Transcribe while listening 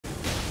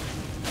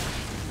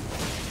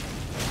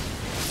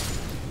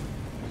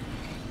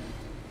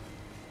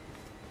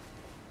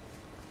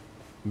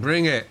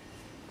Bring it.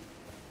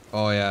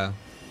 Oh, yeah.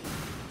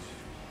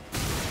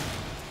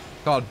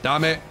 God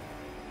damn it.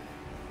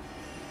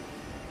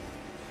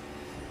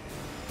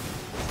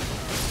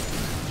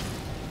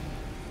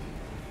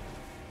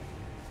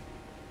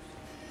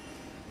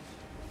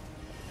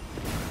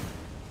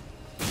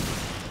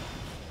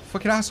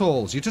 Fucking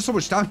assholes. You do so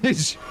much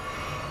damage.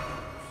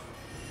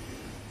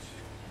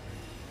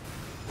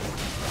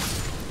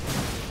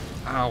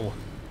 Ow.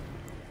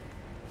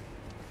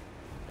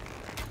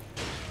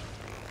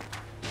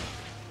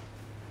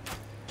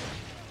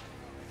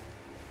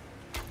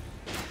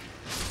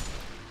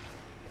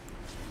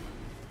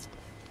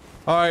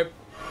 Alright.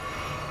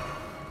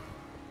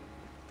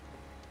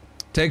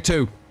 Take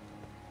two.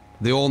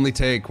 The only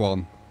take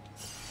one.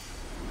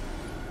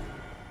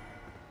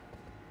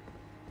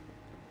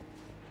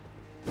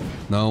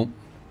 No.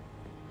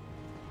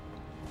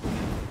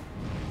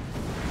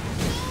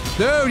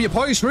 Dude, you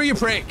poised through, you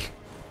prick!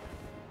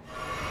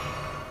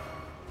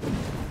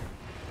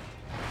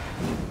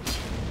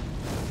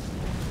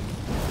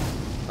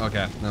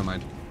 Okay, never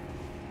mind.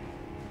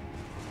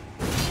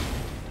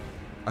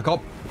 I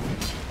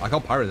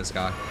can't parry this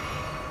guy.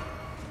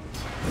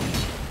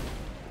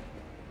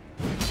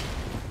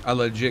 I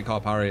legit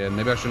can't parry him.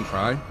 Maybe I shouldn't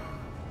try.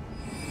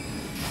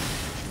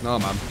 No,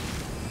 man.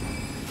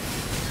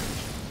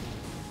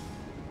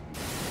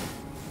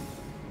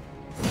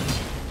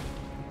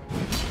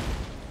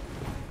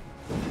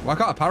 Why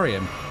can't I parry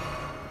him?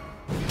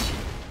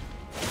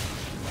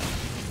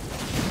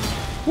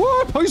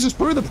 What? Poisons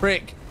through the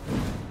prick!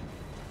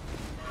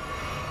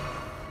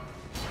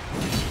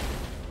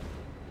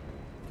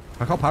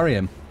 I can't parry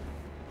him.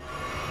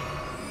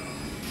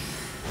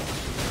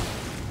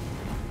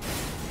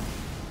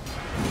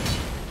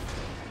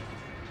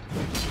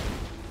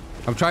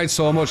 I've tried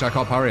so much, I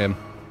can't parry him.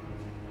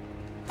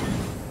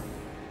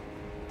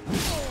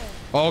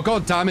 Oh,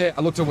 god damn it,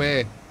 I looked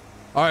away.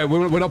 Alright,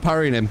 we're not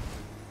parrying him.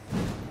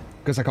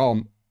 Because I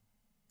can't.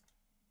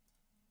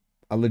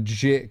 I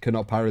legit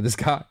cannot parry this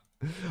guy.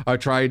 I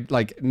tried,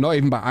 like, not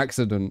even by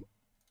accident.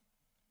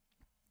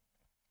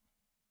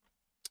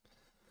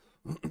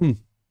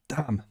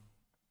 Damn.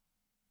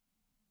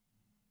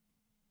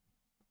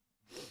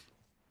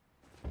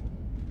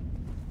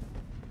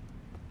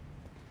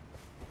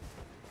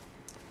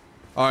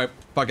 Alright,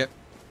 fuck it.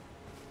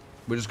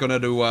 We're just gonna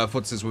do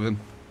footsies with him.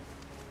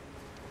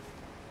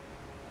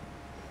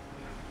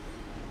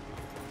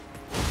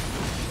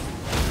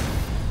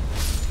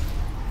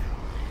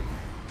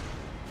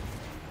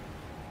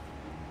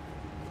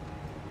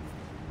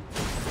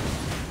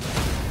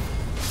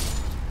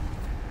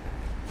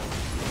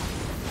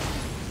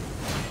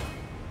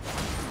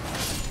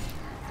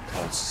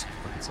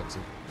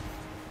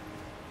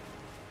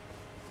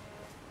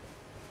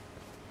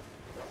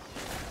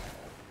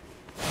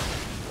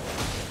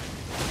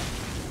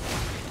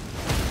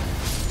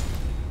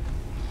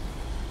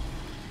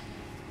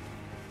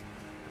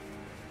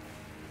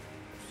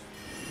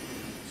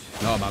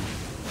 No, man.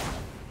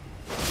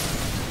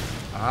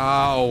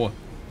 Ow.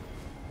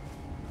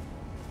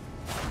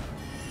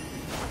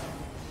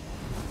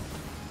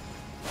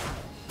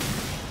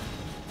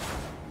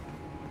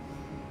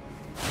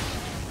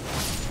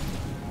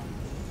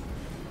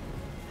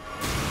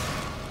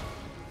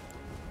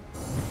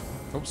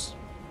 Oops.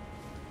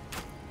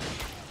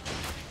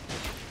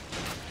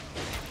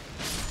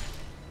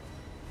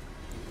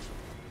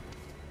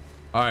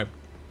 Alright.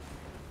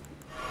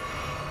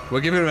 We're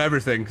giving him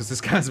everything, because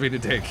this guy's been a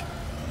dick.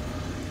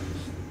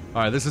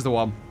 Alright, this is the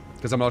one.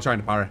 Because I'm not trying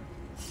to parry.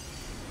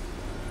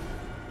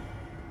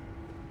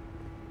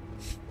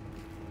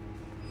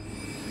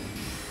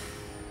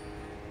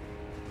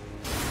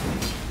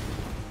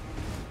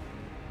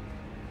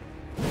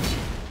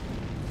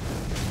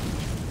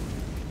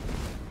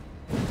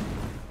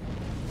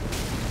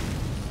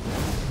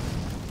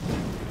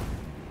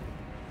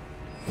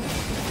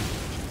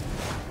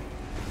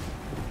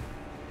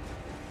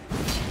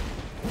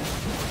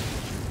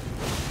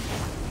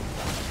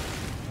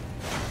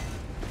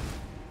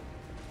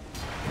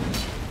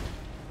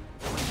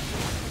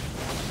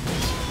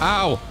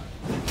 Ow!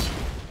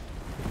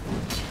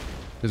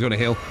 He's gonna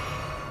heal.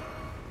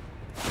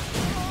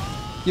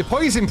 You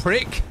poison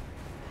prick!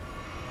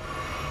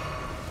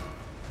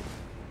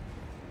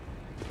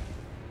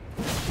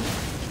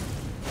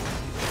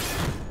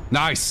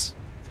 Nice!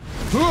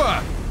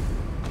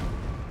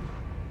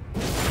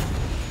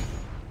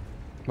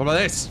 What about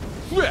this?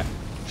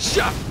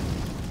 Shut!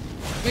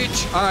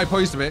 Bitch! I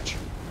poised the bitch.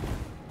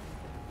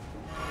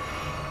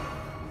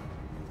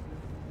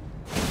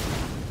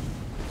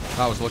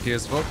 That was lucky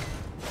as fuck.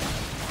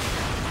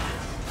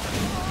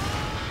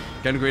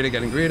 Getting greedy,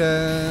 getting greedy.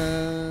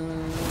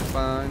 That's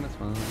fine, that's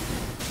fine.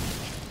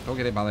 Don't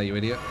get hit by that, you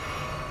idiot.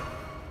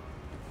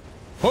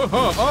 Oh,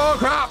 oh, oh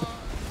crap!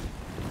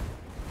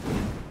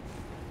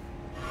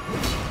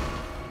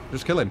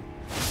 Just kill him.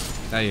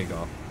 There you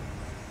go.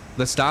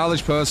 The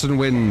stylish person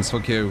wins.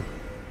 Fuck you.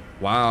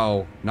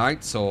 Wow.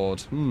 Knight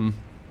sword.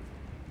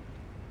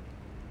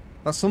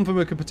 That's something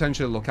we could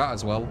potentially look at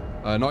as well.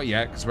 Not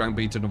yet, because we haven't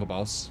beat another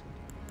boss.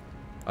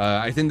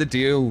 I think the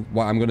deal,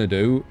 what I'm going to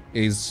do,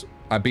 is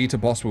I beat a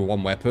boss with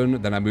one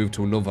weapon, then I move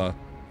to another.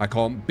 I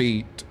can't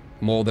beat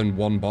more than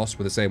one boss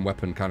with the same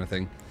weapon kind of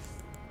thing.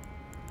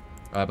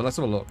 But let's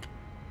have a look.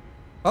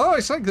 Oh,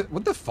 it's like,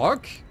 what the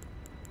fuck?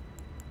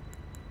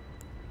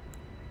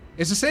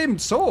 It's the same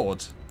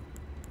sword.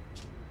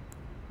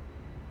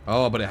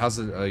 Oh, but it has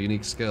a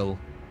unique skill.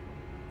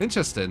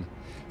 Interesting.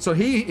 So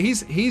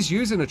he's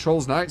using a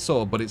Troll's Knight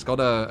sword, but it's got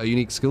a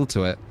unique skill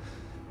to it.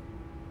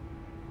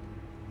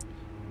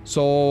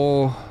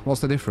 So,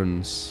 what's the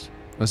difference?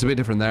 It's a bit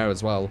different there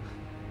as well.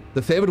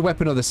 The favored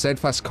weapon of the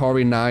steadfast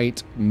Cori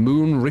Knight,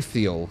 Moon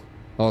Rithiel.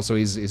 Also,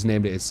 he's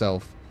named it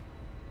itself.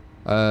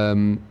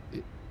 Moon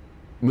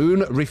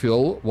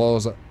Rithiel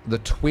was the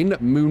twin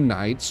Moon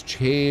Knight's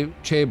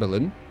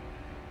Chamberlain.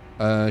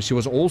 She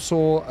was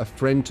also a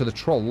friend to the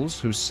trolls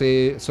who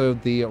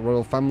served the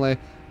royal family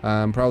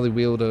and proudly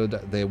wielded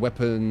their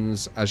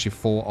weapons as she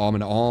fought arm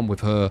in arm with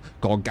her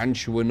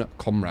gargantuan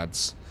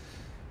comrades.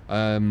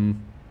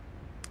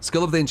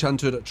 Skill of the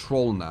enchanted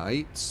Troll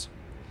Knight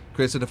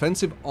creates a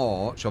defensive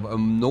arch of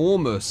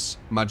enormous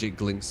magic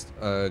glint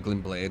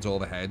blades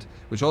overhead,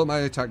 which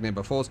automatically attack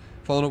neighbor foes,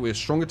 followed up with a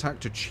strong attack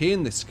to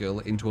chain this skill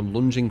into a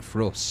lunging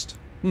thrust.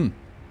 Okay,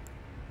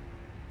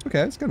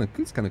 it's kind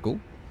of cool.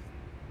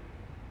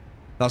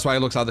 That's why it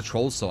looks like the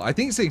troll sword. I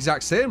think it's the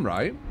exact same,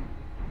 right?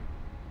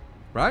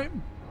 Right?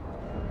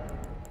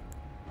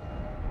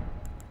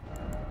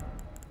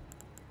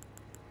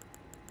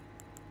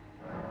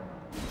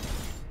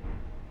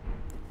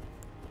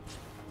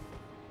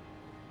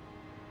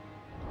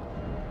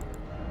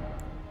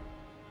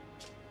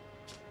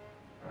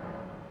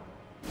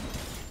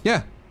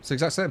 Yeah, it's the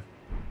exact same.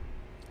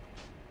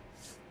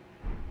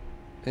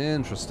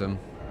 Interesting.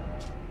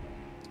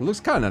 It looks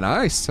kind of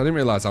nice. I didn't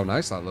realize how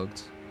nice that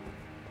looked.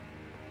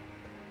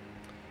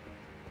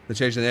 They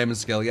changed the name and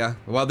skill, yeah.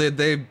 Well, I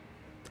mean,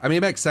 it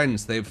makes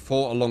sense. They've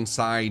fought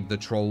alongside the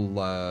troll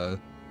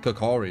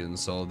Kokorians,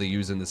 so they're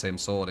using the same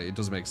sword. It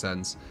does make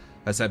sense.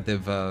 Except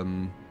they've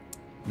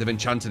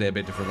enchanted it a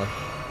bit differently.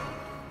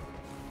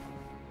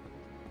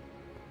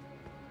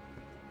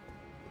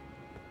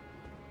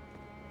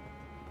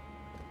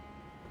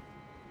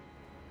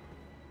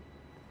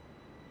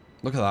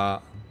 Look at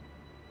that.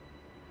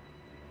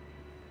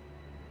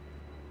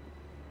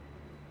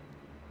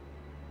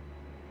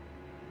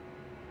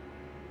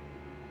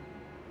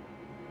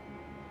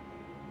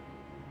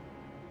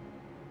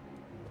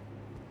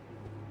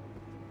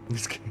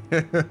 This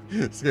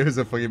game is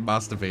a fucking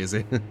masterpiece.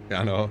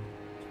 I know.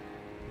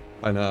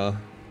 I know.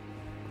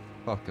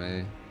 Fuck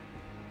me.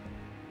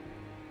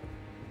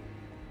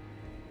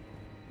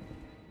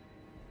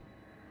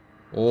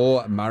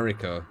 Oh,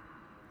 Marika,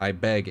 I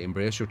beg,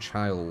 embrace your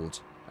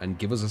child and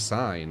give us a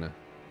sign.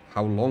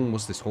 How long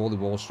must this holy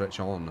war stretch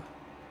on?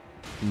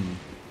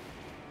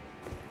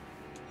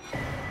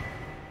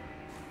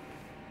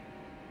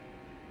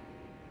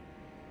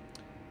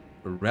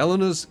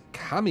 Relina's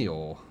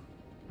cameo.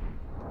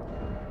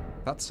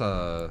 That's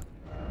a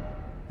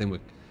thing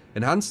with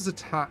enhances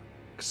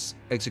attacks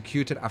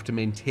executed after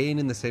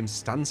maintaining the same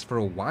stance for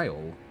a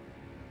while.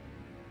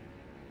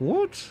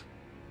 What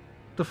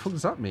the fuck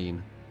does that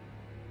mean?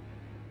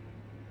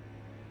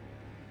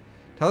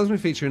 Talisman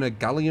featuring a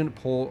gallant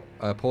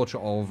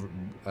portrait of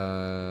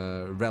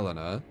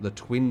Relina, the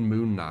twin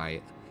Moon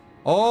Knight.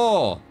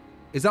 Oh,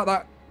 is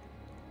that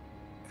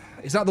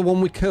the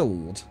one we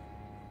killed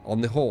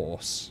on the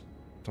horse?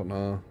 Don't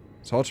know.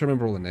 It's hard to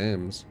remember all the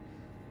names.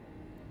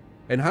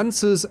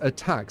 Enhances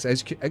attacks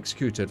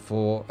executed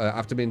for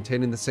after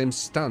maintaining the same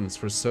stance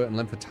for a certain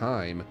length of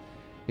time.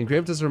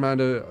 Engraved as a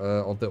reminder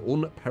of the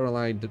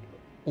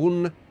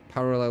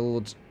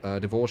unparalleled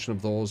devotion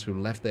of those who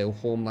left their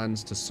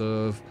homelands to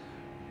serve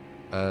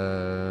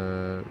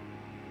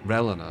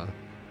Relina.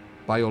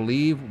 By your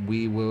leave,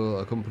 we will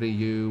accompany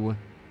you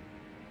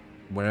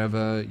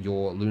wherever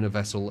your lunar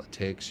vessel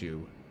takes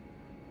you.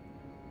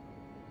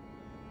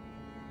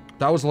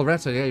 That was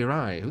Loretta, yeah, you're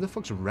right. Who the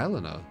fuck's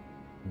Relina?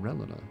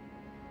 Relina.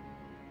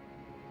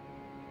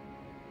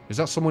 Is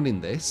that someone in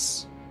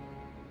this?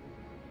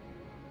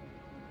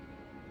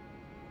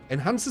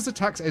 Enhances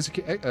attacks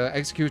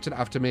executed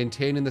after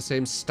maintaining the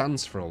same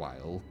stance for a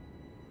while.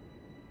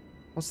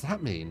 What's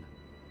that mean?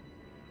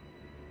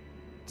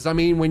 Does that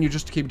mean when you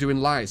just keep doing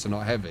lights and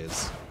not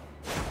heavies?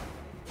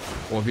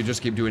 Or if you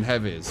just keep doing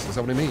heavies? Is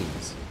that what it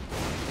means?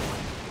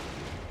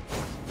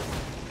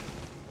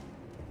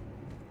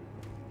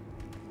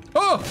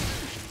 Oh!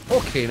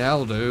 Fucking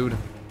hell, dude.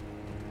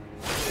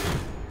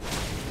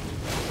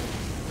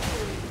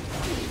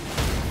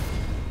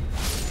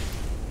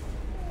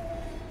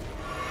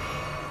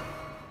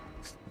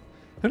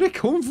 Where did it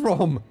come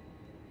from?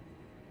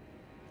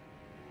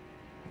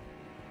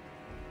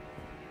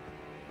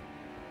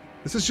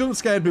 This has jump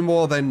scared me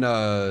more than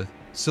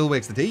Still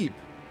Wakes the Deep.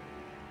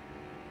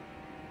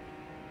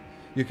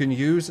 You can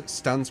use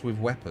stance with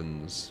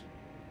weapons.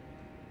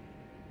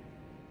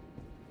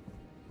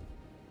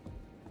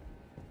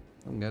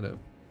 I don't get it.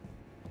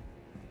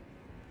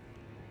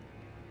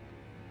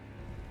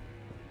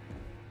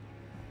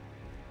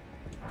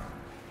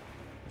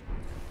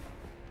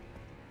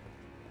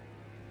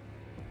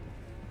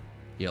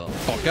 You little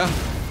fucker.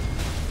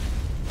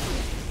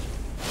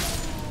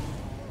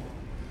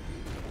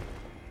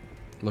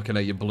 Looking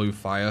at your blue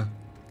fire.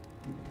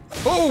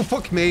 Oh,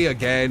 fuck me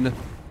again.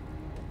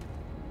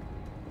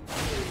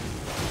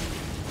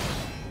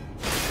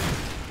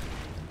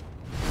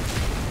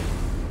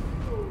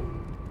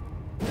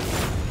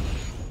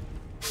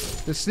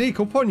 They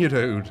sneak up on you,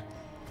 dude.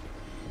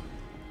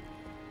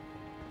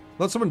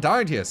 Look, someone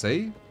died here,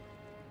 see?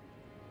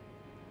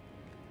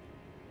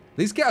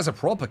 These guys are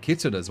proper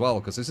kitted as well,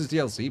 because this is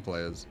DLC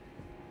players.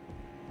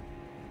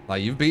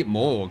 Like, you've beat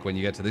Morg when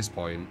you get to this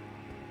point.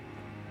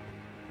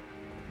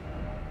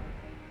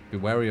 Be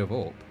wary of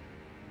up.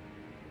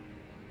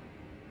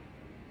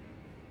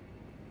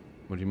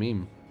 What do you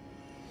mean?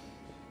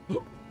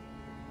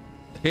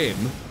 Him?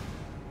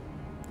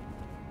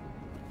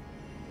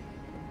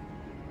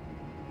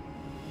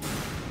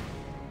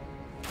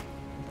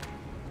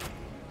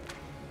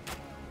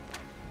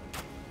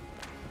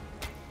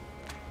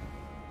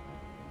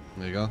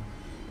 There you go.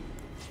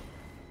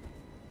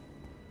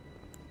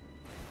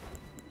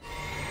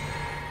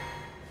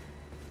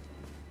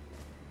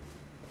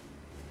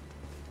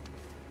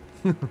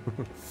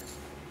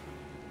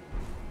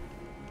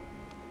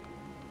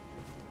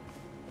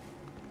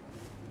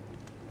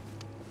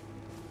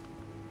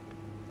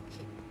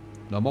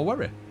 No more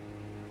worry.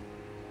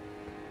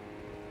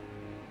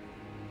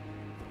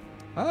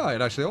 Ah,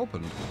 it actually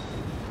opened.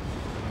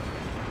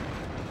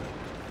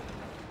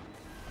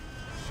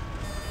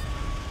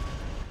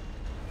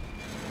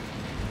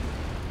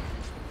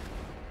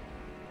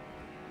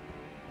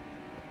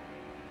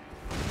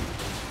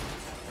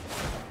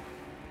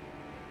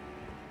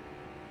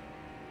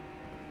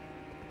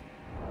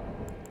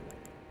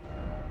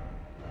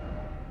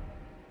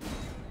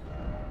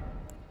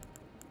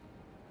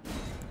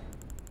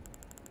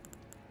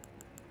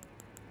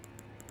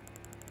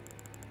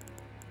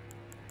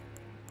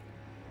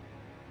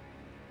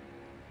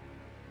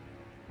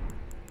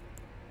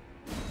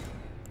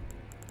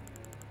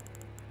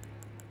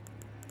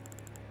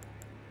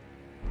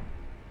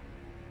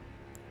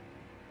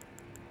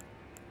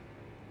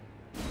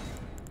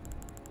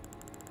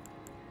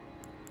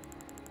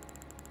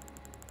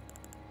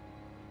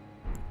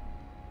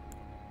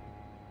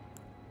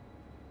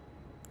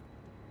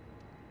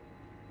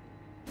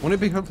 Wouldn't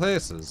it be for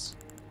places?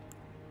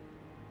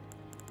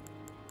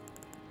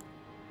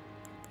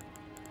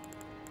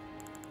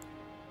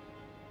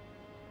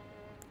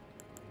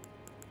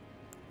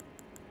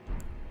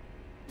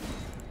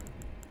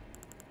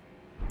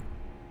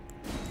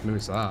 Maybe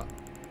it's that.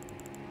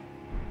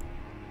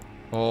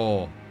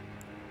 Oh.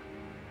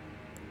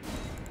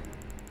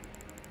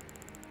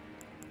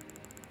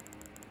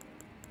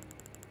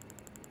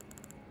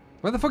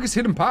 Where the fuck is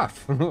Hidden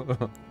Path?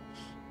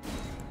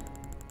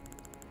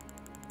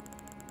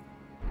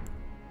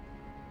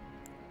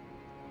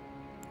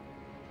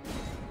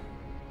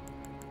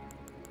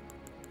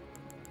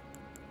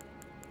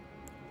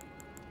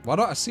 Why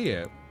don't I see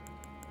it?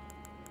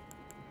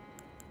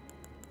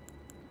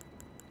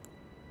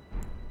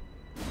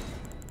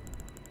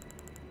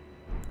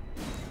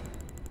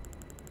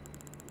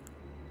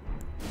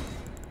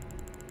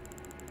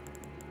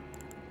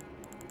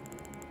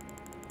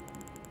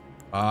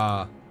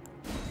 Ah.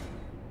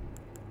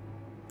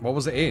 What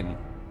was it in?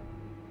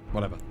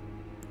 Whatever.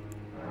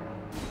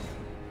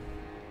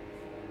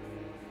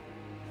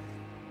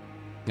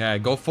 Yeah,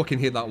 go fucking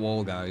hit that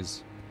wall,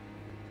 guys.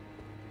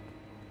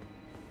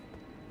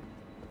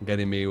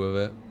 Getting me with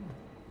it.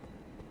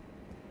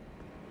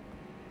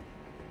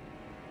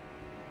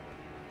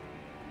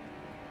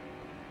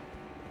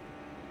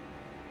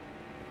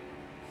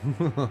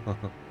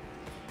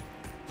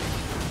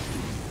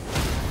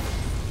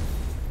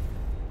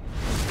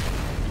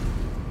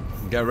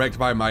 Get wrecked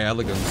by my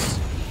elegance.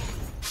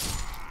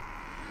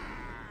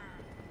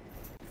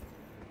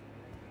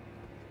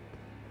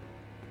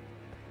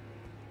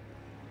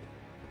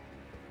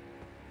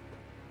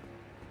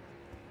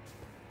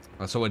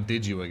 So I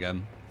did you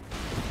again.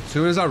 As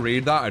soon as I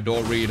read that, I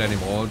don't read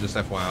anymore, just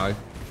FYI.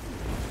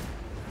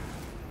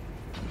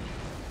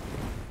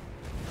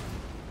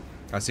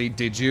 I see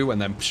did you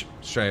and then psh,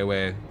 straight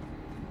away.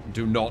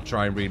 Do not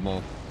try and read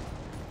more.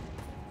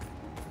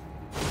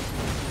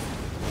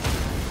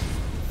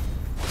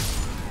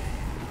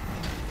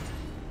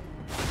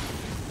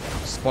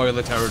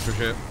 Spoiler territory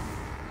shit.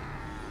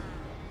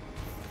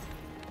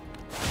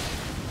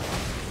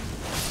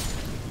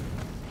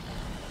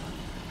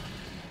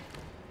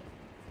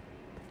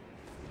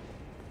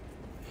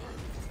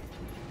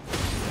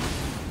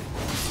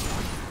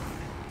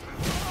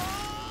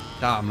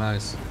 Damn,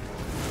 nice.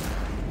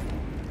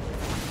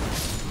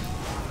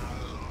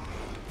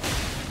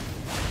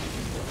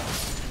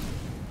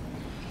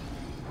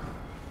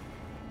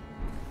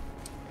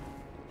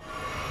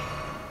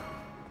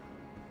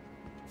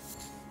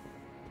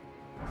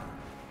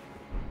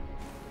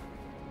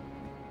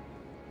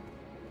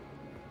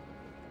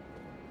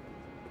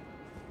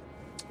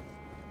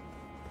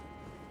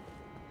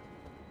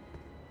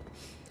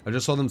 I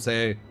just saw them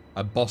say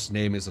a boss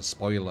name is a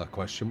spoiler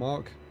question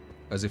mark.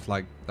 As if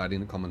like that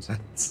didn't common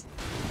sense.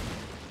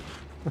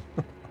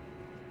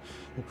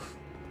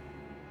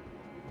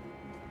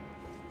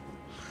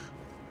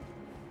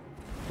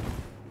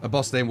 A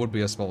boss name would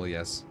be a spoiler,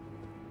 yes.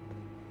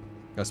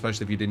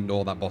 Especially if you didn't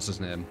know that boss's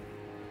name.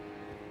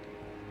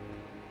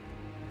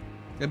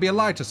 It'd be a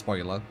lighter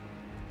spoiler,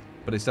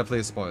 but it's definitely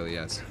a spoiler,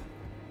 yes.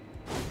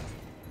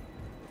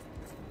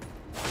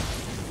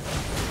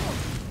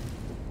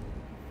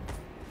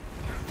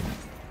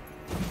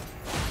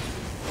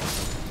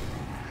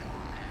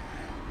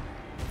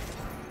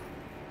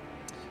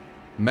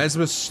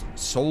 Mesmer's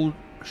soldier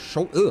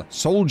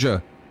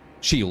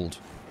shield.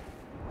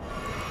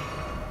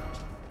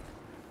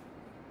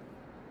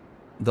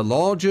 The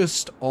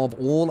largest of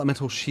all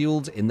elemental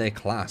shields in their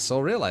class. Oh,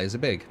 really? Is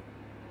it big?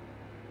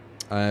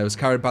 It was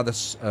carried by the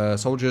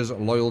soldiers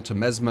loyal to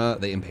Mesmer,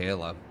 the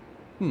Impaler.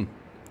 Have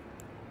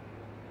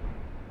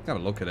a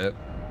look at it.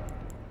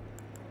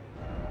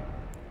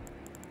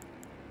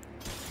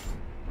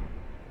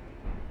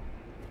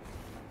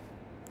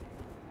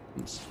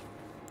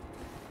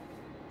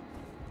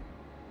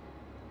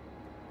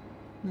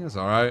 It's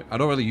alright. I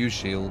don't really use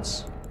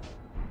shields.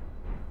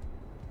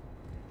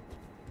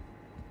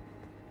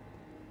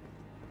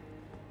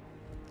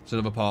 It's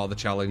another part of the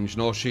challenge.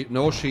 No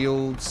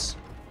shields,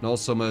 no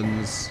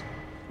summons.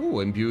 Ooh,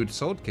 imbued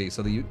sword key.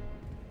 So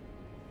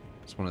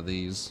it's one of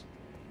these.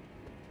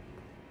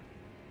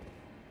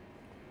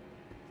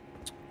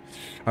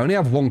 I only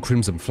have one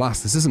crimson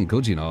flask. This isn't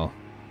good, you know.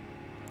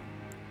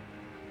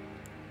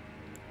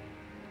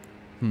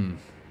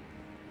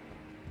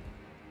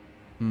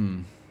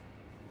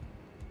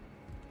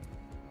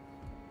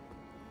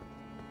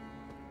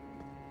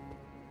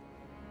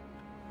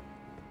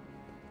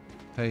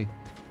 Hey.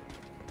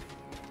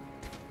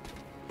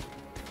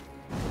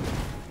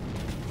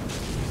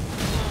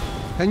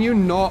 Can you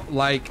not,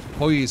 like,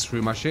 poise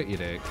through my shit, you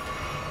dick?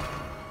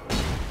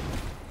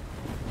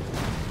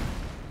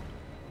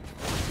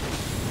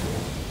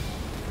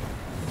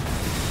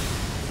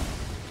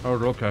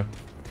 Oh, okay.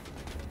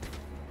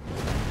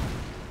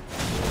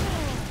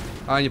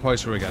 And you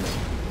poise through again.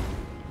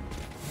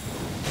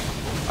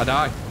 I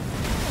die.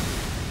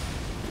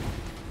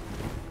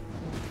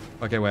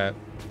 Okay, wait.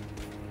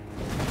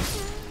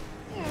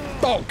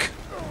 Fuck!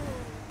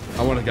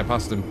 I want to get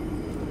past him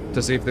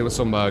to see if there was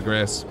some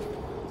grace.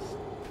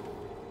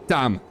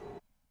 Damn.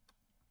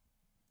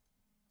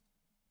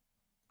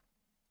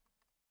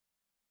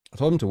 I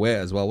told him to wait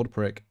as well. What a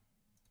prick.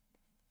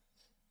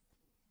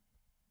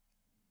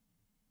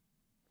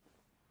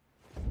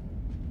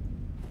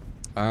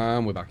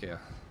 We're back here.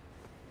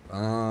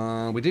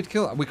 We did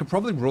kill... We could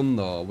probably run,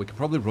 though. We could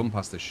probably run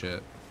past this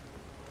shit.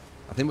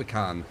 I think we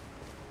can.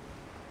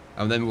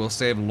 And then we'll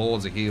save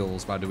loads of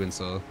heals by doing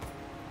so.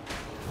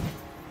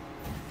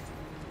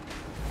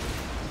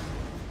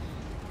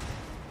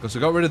 Because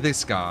we got rid of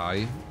this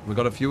guy. We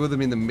got a few of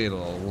them in the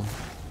middle.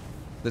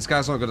 This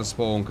guy's not going to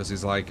spawn because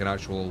he's like an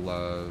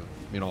actual,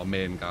 you know, a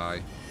main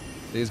guy.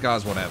 These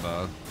guys,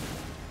 whatever.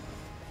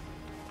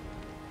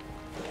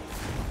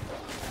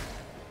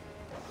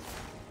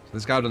 So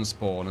this guy doesn't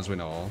spawn, as we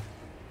know.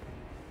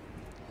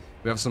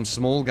 We have some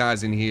small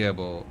guys in here,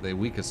 but they're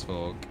weak as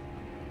fuck.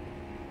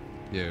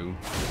 You.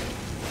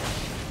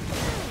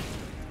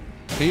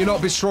 Can you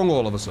not be strong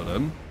all of a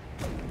sudden?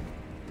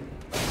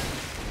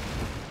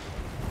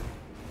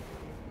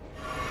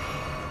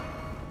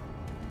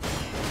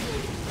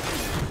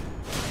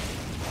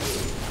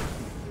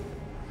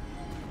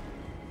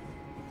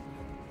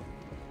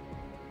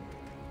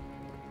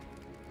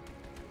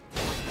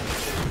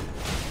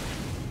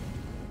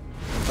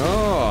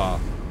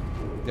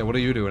 What are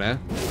you doing, eh?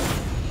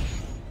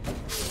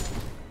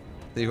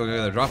 You're gonna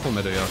get the drop on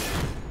me, do you?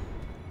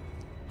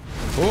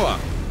 Oh!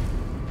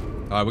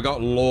 Alright, we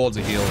got loads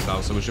of heals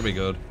now, so we should be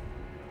good.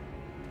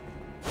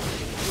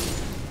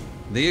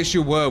 The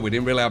issue were we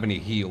didn't really have any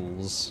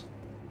heals.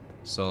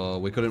 So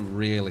we couldn't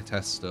really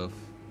test stuff.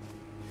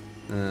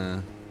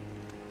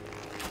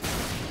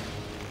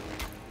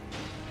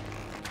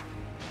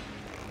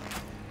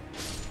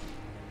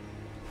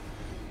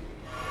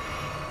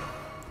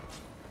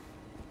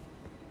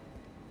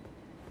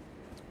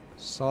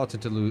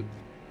 Started to loot.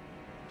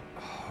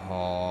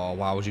 Oh,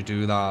 why would you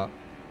do that?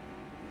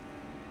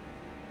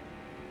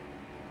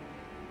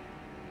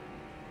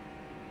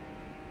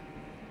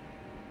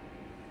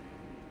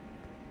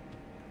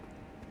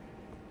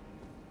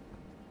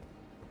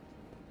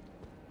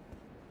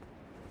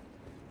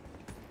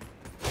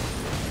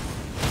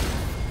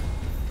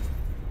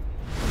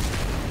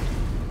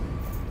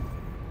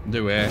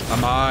 Do it.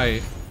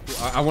 I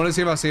want to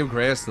see if I save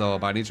Grace though,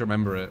 but I need to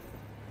remember it.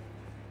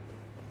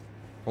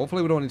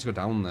 Hopefully we don't need to go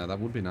down there. That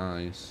would be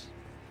nice.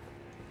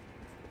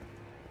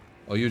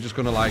 Are you just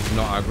gonna like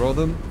not aggro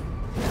them?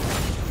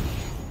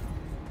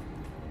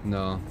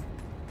 No.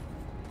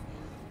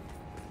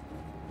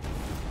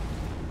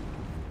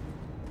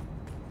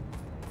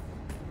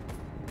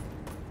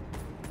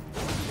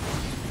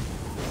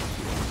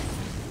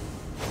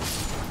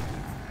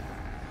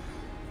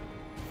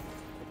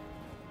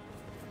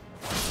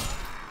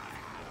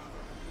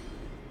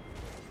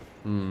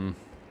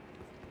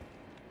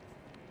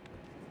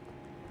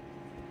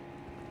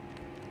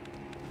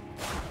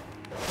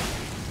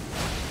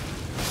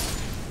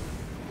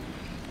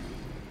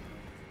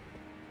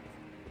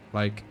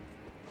 Like...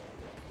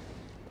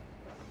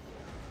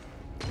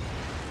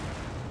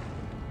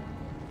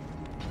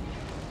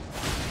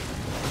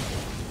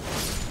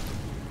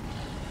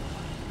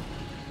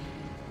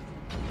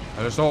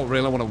 I just don't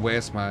really want to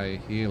waste my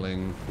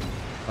healing.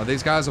 Like,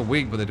 these guys are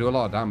weak, but they do a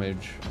lot of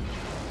damage.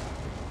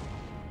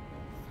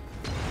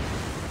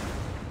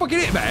 Fucking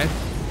hit, man!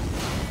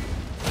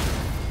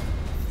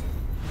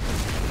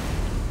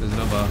 There's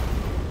another.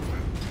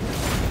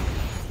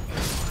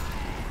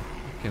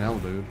 Fucking hell,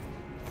 dude.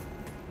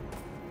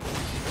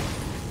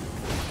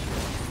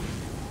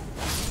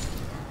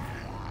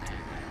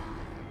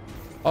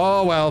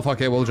 Oh, well,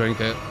 fuck it, we'll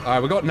drink it.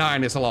 Alright, we got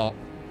 9, it's a lot.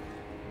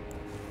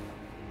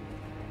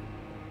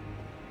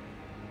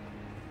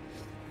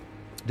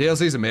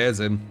 DLC's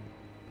amazing.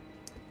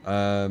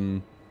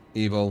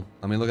 Evil.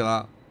 I mean, look at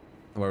that.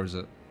 Where is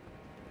it?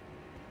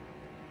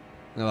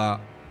 Look at that.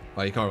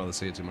 Well, you can't really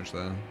see it too much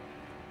there.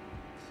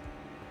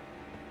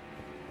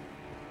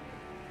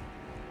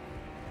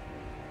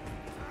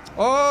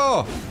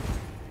 Oh!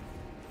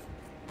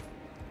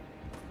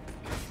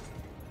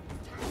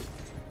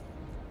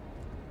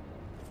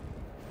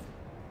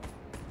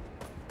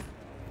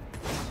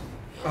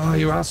 Oh,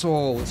 you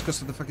asshole. It's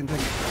because of the fucking thing.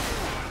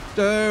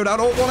 Dude, I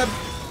don't want to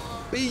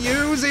be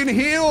using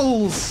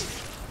heals.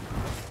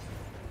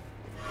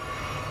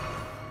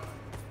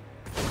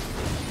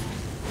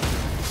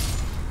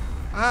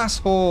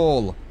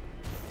 Asshole.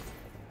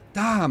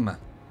 Damn.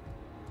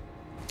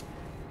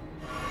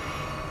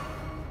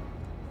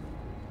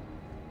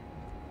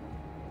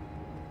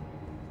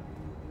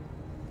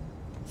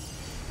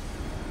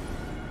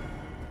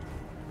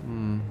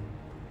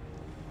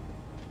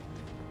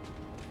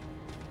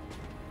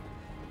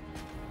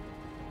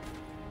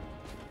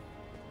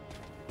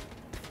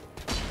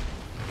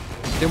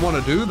 Didn't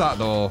want to do that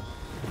though.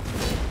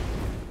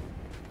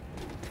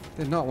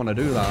 Did not want to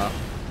do that.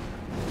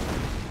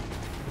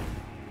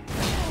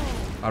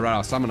 I ran out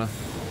of stamina.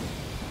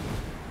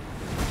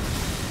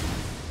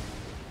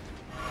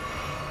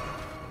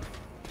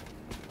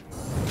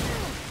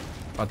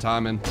 Bad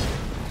timing.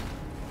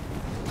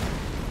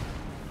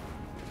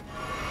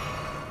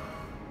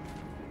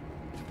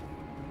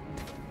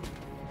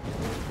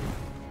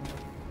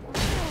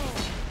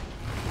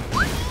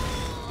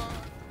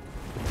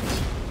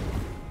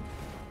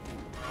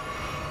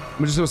 Let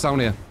me just do what's down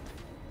here.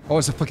 Oh,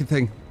 it's a fucking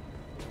thing.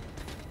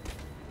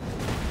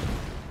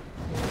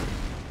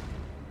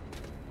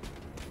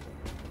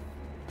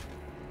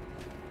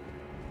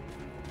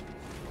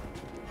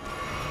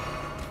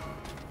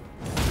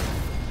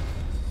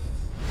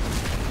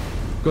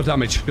 Good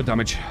damage, good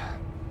damage.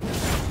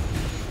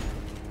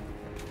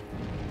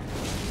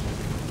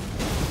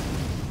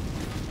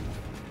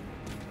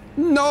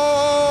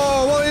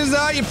 No! What is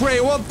that, you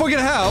pray? What fucking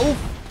hell?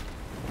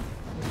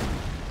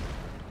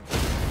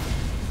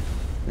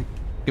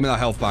 Give me that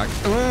health back.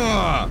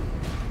 Ugh.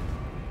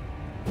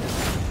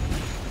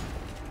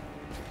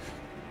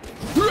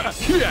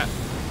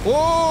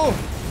 Oh!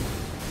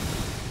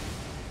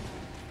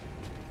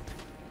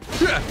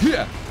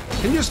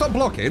 Can you stop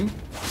blocking?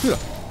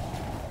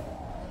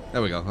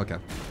 There we go, okay.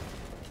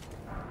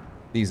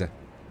 Easy.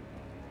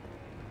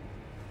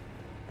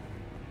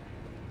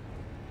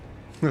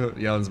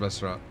 Yellen's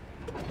best strat.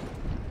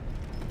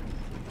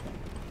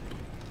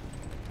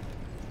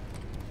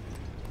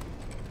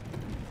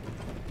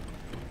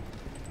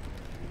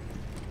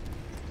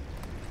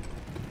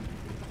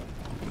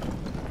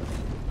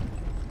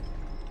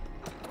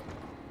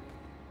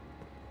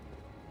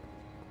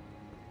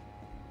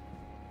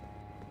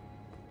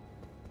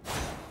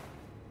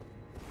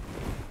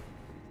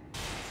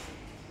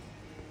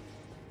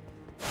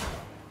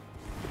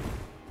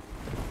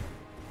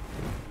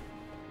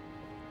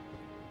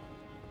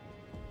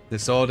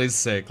 This sword is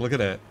sick. Look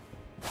at it.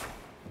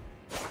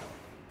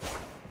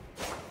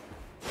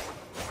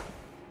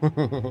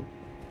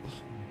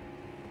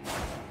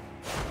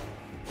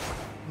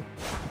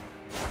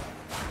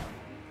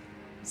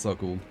 So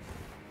cool.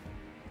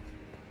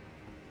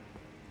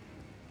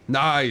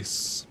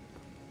 Nice.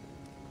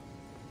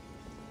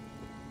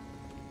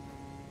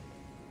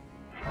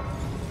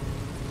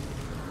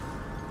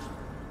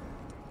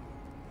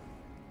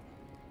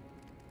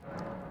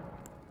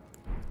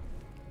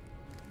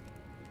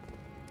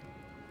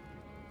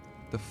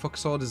 The fuck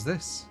sword is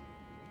this?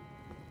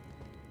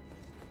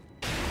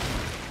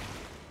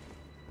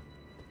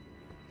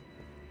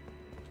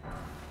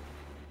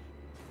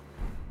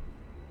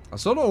 I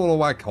still don't know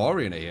why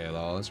Corey in it here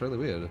though, it's really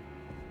weird.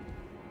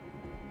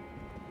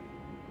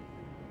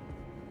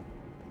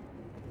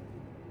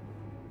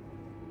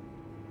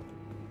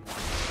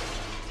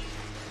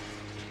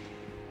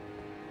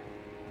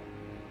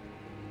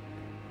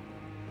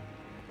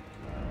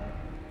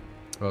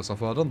 Well, so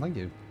far done, thank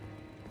you.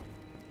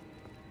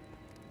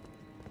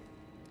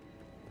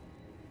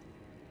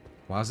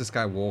 Why is this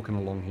guy walking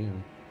along here?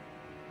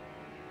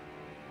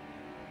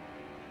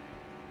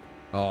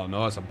 Oh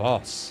no, it's a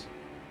boss.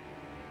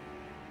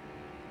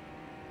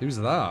 Who's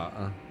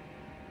that?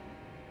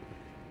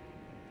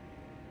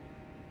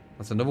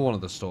 That's another one of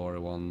the story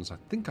ones. I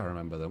think I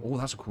remember them. Oh,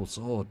 that's a cool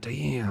sword.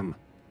 Damn.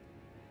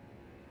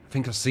 I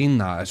think I've seen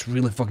that. It's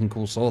really fucking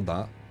cool sword,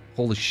 that.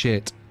 Holy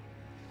shit.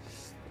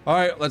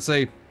 Alright, let's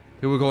see.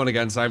 Who we're going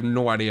against. I have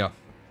no idea.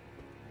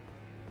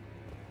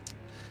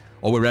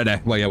 Oh, we're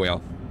ready. Well, yeah, we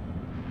are.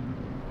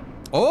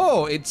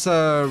 Oh, it's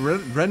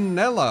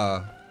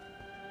Renella.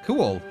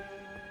 Cool.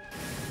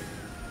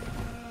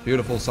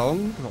 Beautiful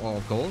song, oh,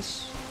 of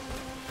course.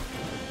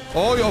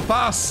 Oh, you're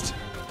fast.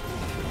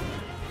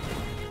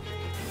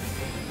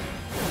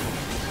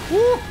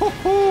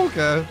 Woo-hoo-hoo,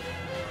 okay.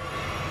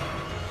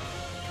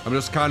 I'm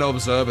just kind of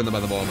observing them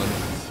at the moment.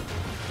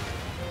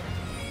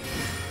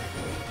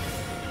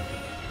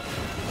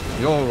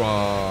 You're,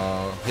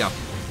 yeah.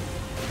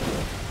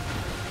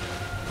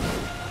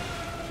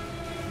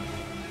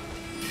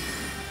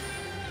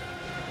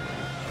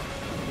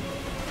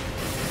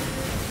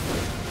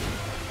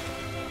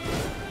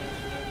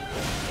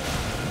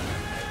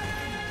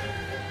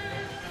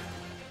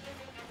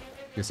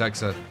 You're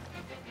sexy.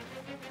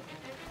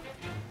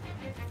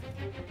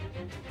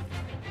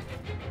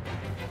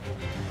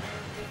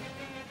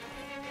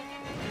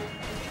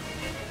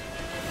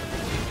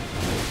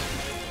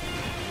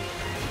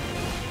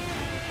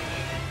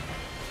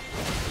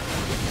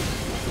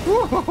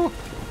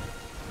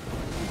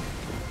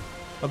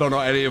 I don't know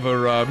any of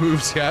her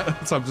moves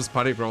yet, so I'm just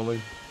panic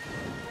rolling.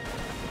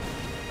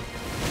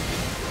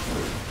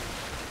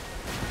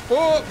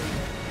 Oh!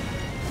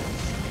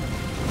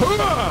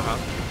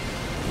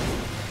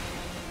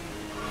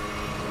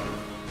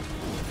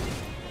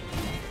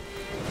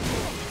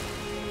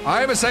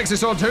 I have a sexy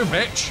sword too,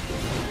 bitch!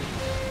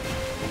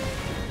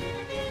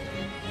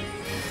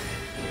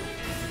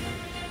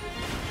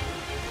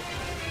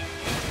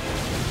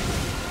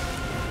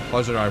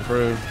 Pleasure, I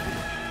approve.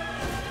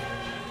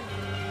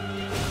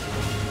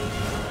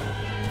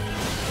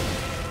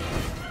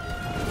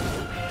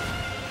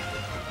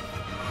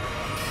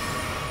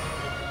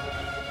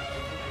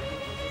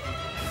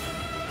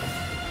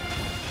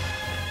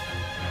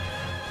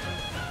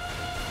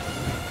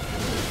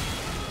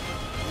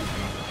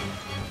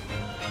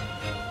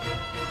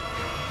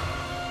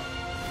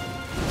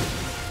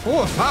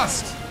 Oh,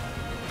 fast!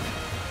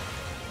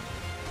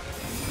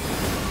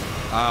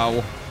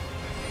 Ow.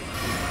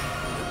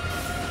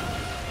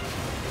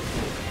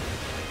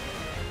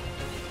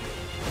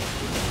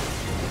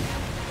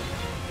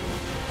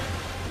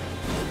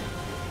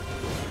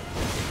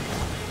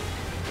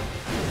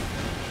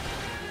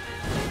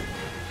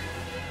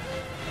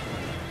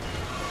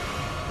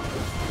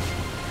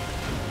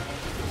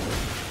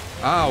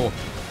 Ow.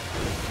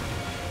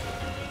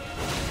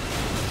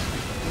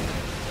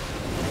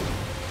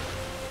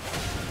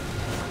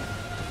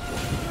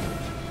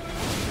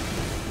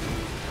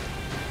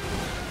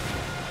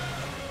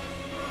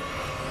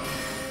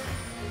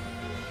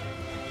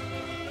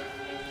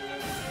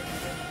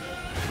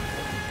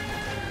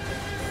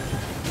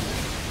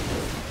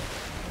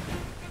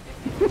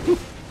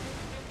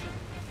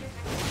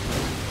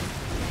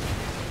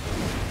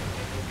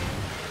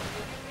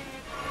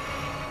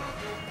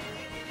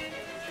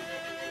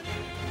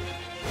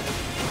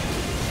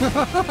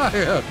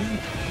 Yeah.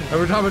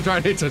 Every time I try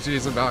and hit her,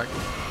 she's back.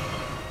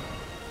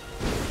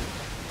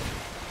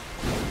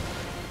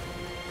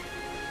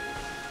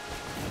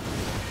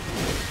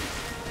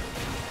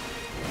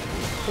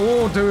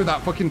 Oh, dude,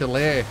 that fucking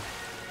delay.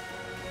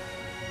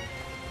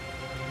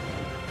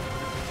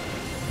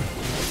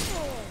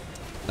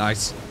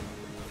 Nice.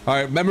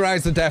 Alright,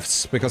 memorize the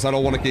deaths because I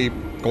don't want to keep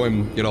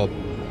going, you know,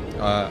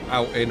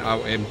 out,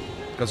 in.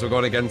 Because we're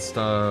going against,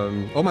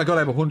 oh my god, I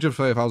have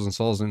 130,000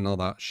 souls, I didn't know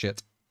that.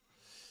 Shit.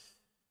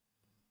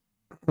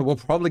 We'll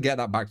probably get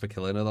that back for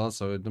killing her though,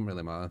 so it doesn't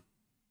really matter.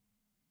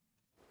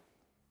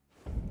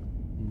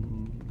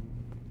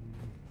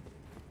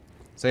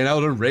 Saying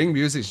Elden Ring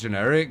music's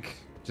generic.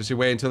 Just you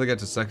wait until they get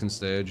to second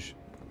stage.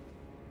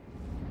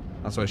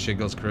 That's why shit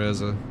goes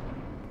crazy.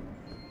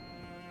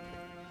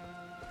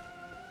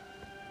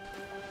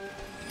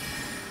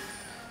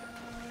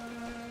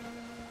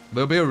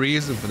 There'll be a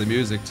reason for the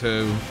music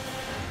too.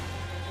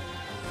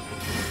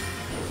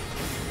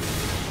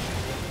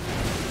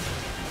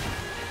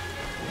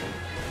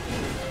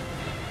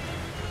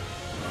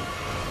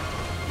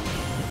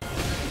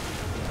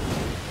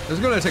 It's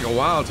gonna take a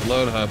while to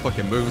learn her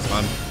fucking moves,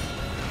 man.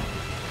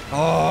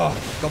 Oh,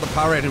 got the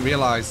parry, I didn't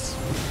realize.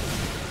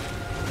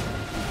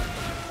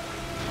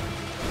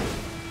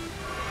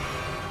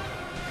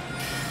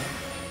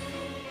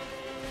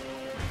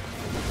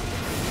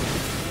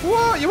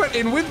 What? You went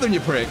in with them, you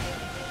prick.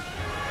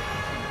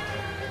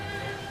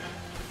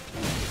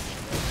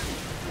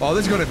 Oh,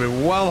 this is gonna be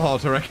well hard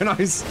to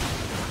recognize.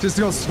 Just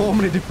got so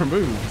many different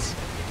moves.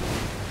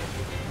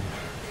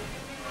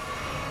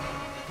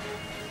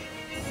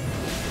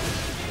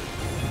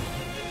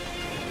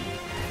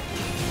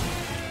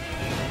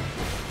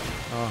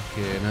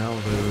 Fucking hell,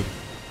 dude.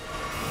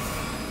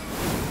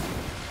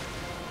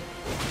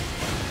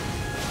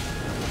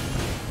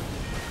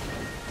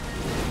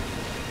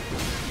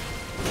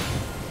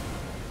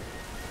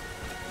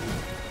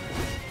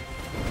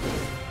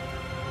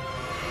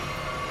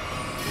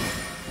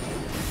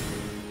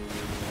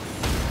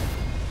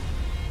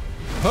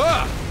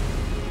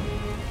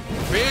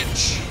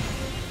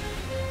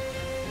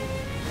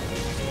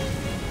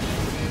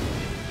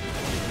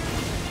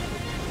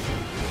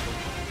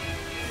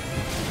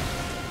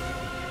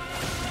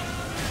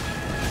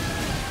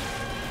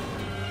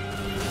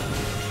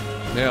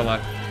 Nearly.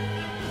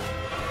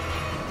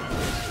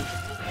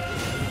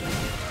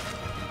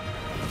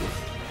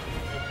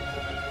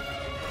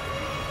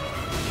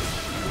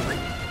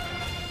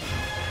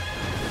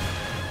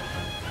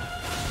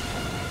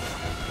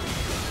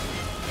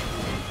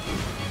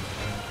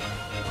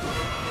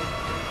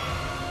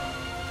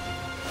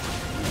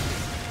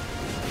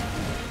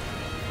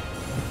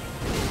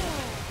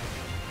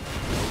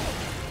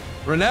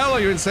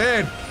 Renella, you're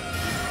insane.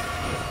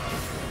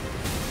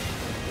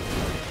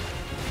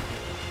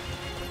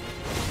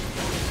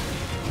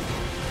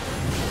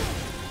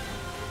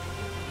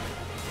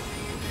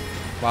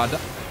 Wow.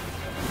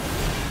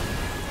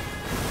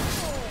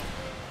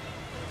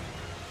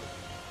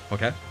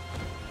 Okay.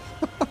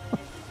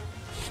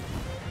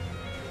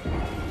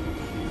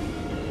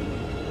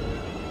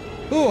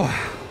 Ooh.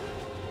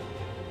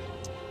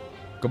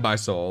 Goodbye,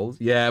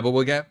 souls. Yeah, but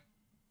we'll get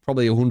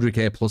probably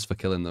 100k plus for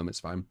killing them. It's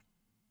fine.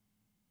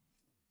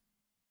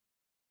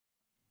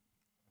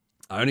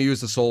 I only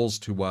use the souls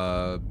to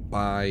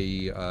buy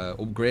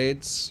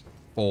upgrades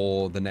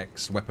for the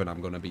next weapon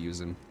I'm going to be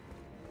using.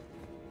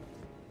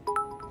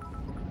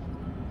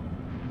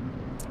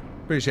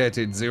 Appreciate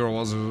it, Zero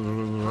was.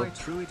 Hi,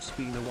 True, it's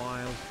been a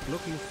while.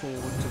 Looking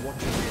forward to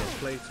watching your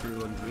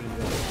playthrough and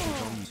rewatch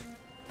it on.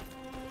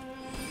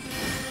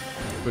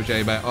 Appreciate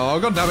you, mate. Oh,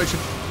 god damn it.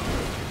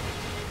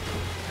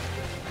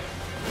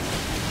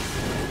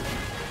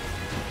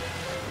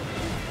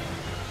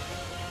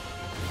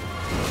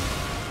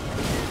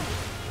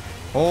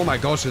 Oh my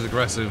gosh, she's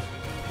aggressive.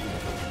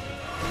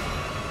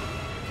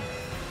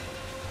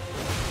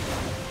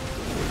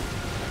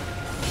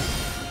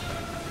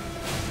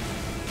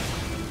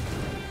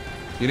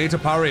 You need to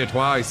parry it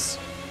twice,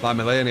 like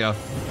Millennia.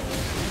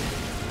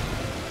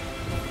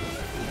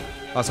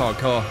 That's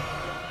hardcore.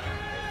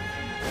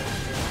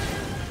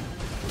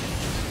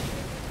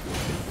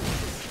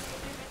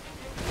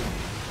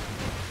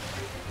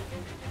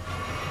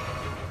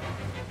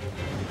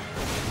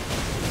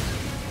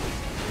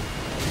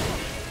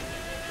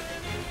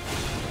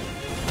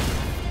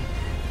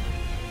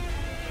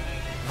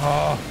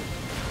 Oh,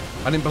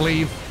 I didn't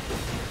believe.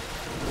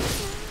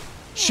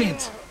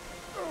 Shit.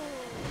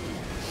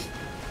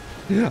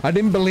 I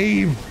didn't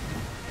believe.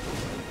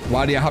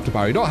 Why do you have to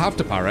parry? You don't have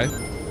to parry.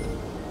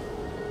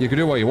 You can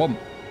do what you want.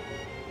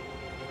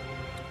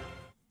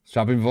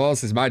 Strapping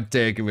forces might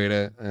take a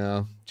minute.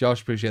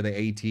 Josh, appreciate the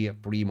 80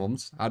 at 3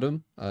 months.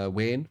 Adam,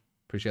 Wayne,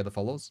 appreciate the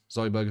follows.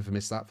 Zoidberger for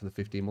missed that for the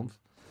 15 month.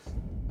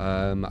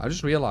 I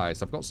just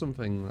realized I've got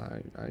something.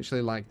 I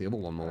actually like the other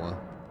one more.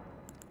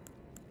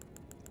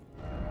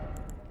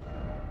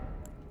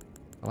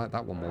 I like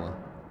that one more.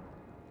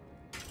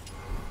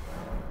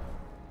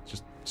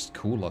 Just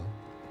cooler.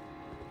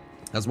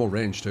 Has more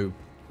range too.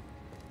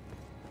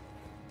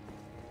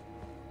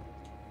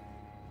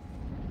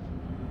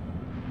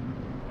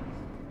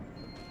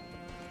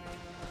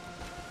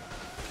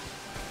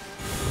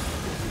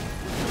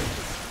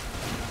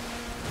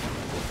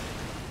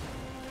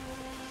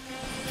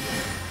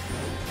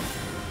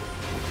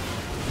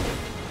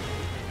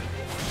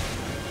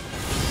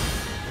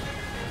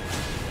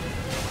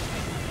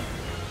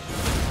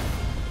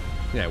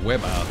 Yeah, way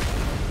better.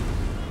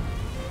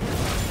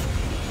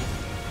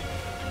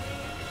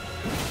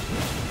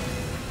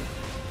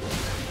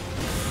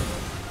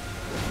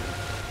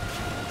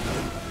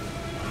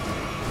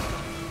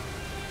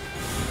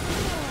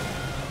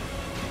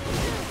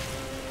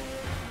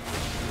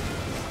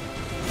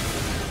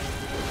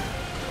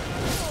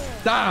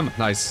 Damn!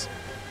 Nice.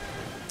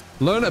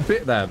 Learn a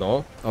bit there,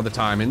 though, of the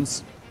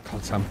timings.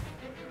 God damn.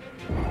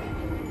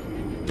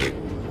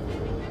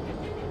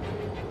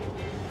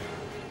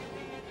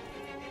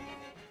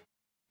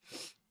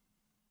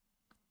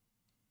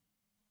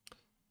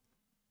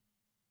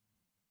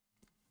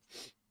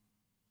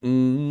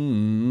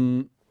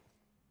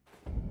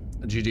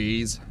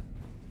 GG's.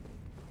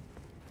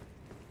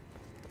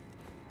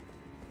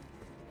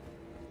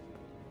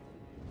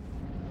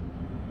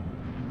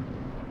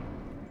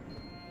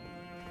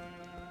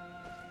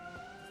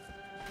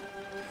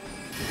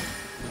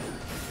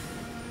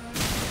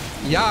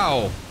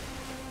 Yow!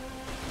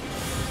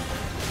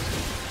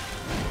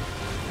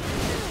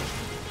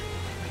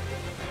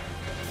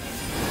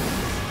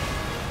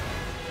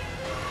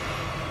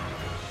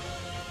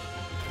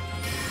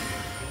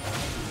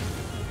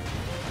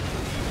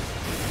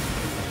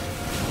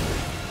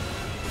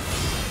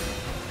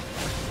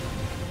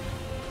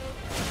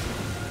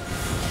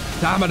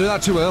 Damn, I do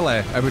that too early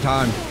every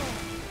time.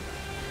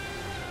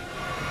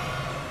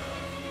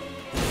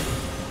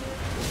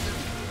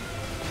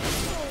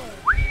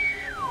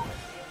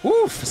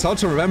 Oof, it's hard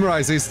to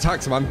memorize these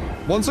attacks, man.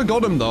 Once we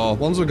got them, though,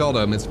 once we got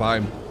them, it's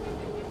fine.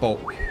 But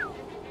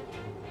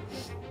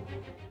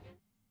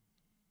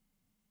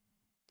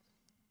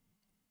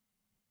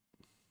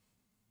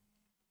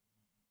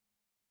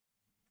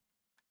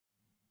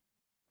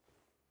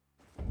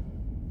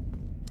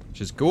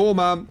just cool,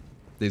 man.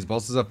 These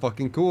bosses are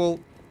fucking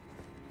cool.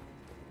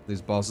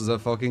 These bosses are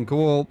fucking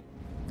cool.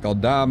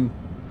 God damn.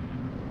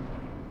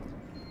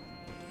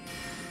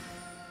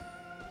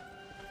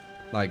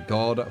 Like,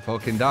 god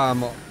fucking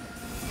damn.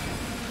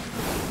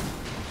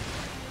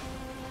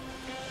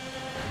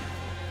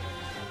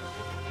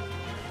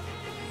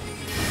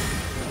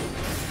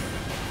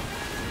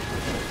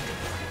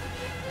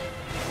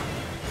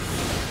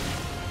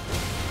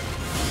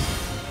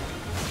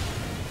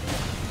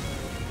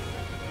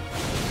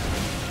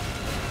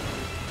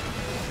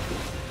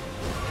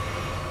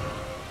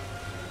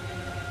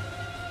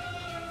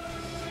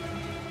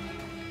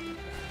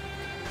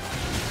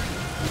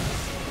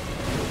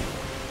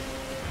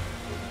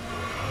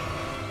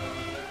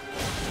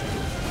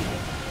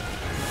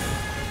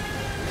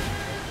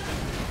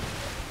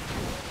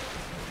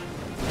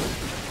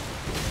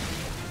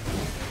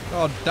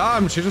 Oh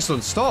damn, she just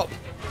doesn't stop.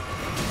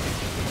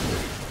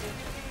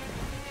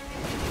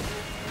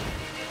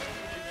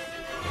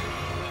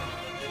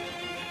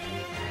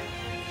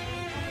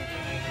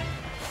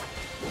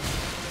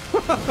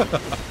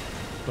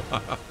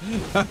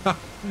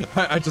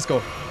 I just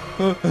go,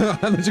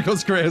 and then she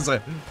goes crazy.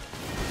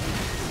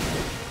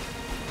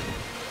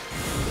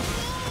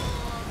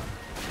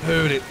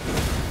 Dude, it.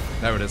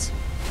 There it is.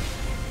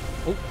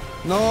 Oh,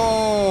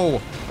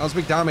 no! That was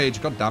big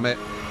damage. God damn it.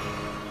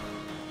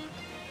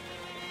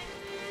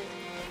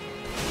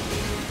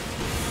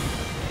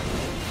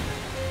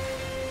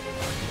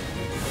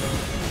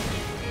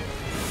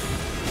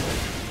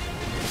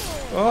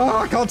 Oh,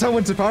 I can't tell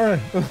when to parry.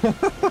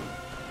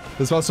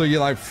 This also you're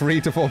like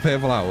 3 to 4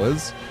 painful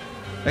hours.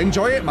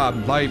 Enjoy it,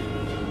 man. Like,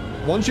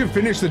 once you've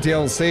finished the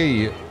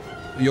DLC,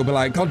 you'll be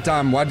like, God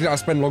damn, why did I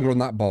spend longer on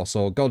that boss?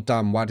 Or God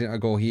damn, why didn't I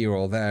go here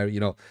or there?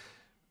 You know,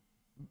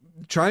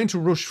 trying to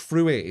rush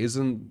through it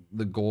isn't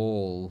the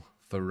goal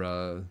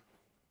for,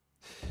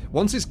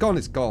 once it's gone,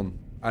 it's gone.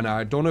 And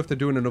I don't know if they're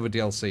doing another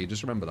DLC.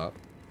 Just remember that.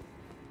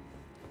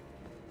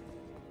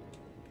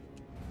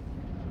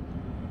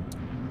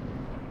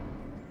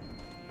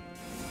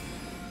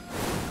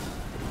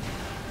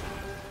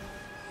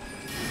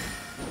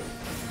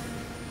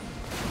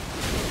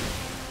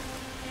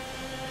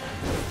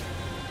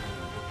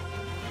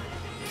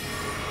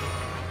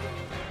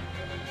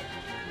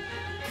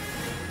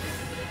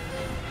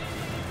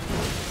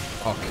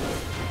 Fuck.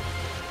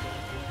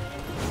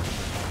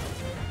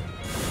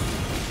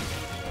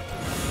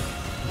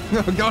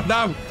 God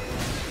damn!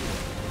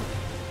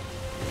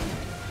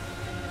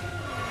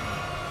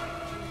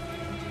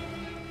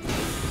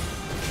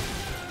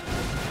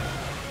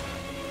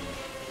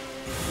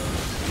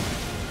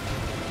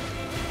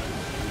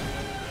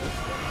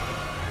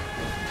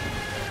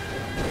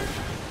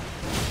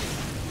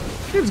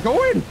 Keeps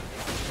going!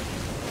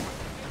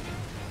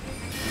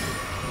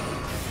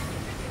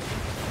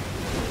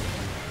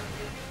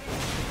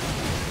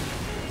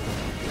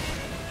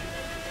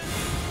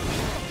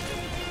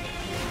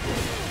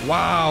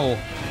 Wow.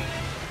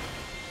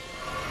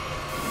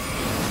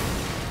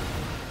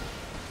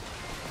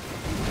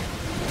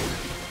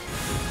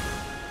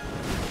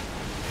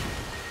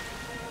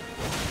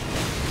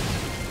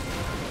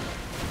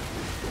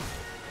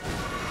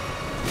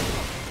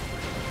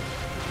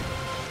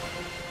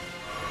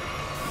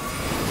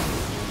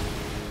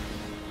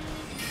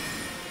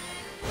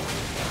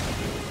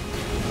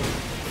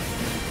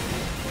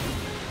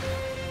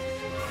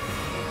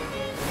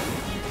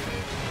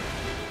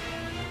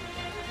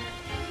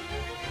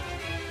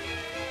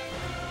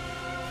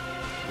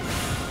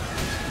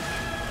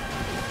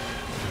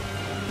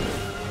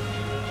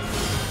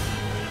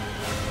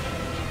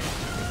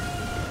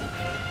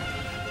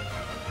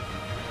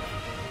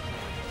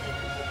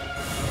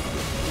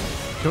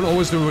 Don't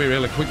always do it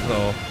really quick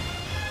though.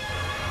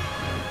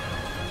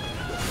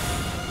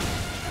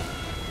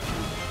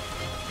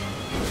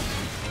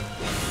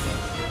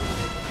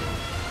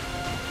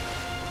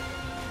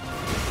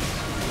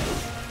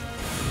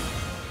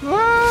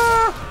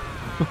 Ah!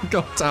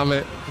 God damn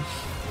it.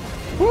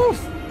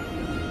 Woof.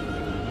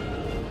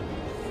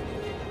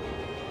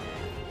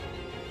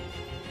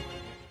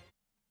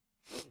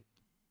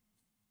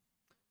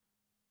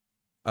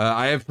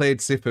 I have played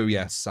Sifu,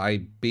 yes. I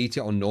beat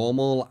it on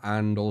normal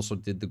and also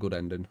did the good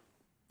ending.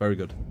 Very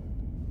good.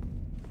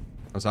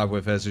 I was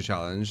halfway faced a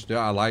challenge. Yeah,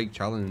 I like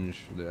challenge.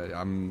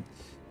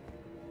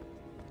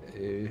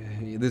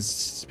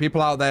 There's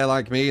people out there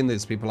like me and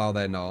there's people out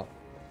there not.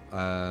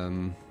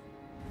 Some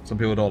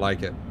people don't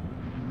like it.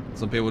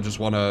 Some people just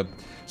want to...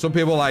 Some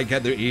people like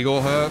get their ego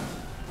hurt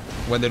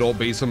when they don't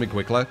beat something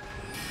quickly.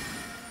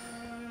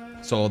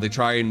 So they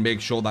try and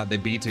make sure that they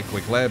beat it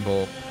quickly,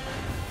 but...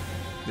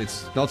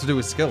 It's not to do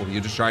with skill.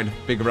 You're just trying to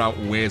figure out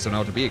ways on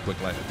how to beat it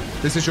quickly.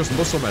 This is just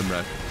muscle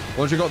memory.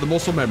 Once you got the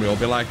muscle memory, it'll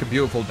be like a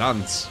beautiful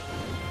dance.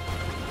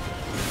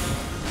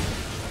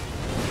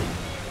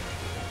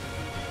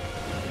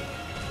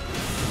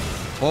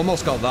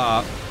 Almost got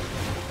that.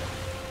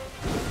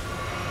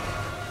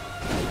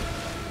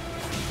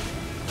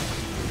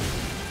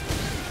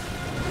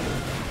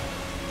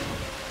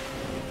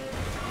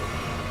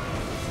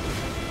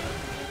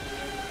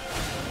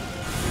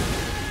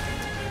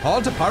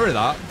 Hard to parry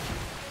that.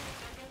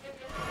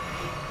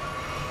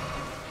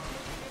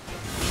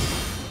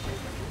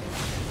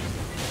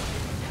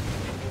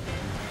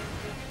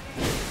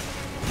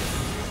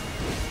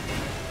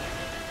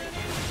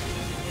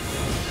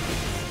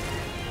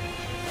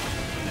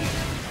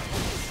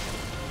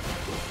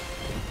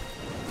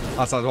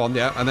 That's one,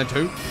 yeah. And then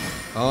 2.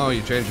 Oh,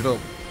 you changed it up.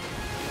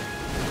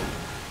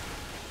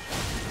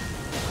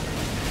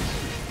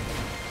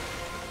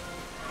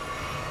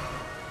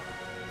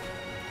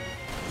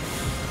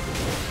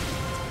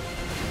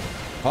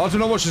 Hard to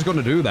know what she's going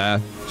to do there.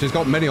 She's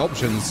got many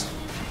options.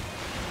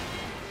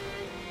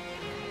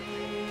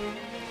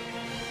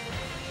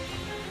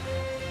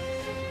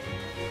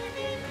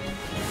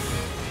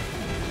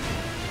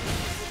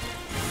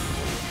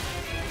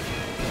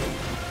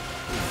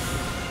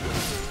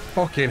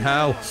 Fucking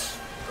hell.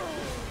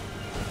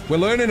 We're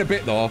learning a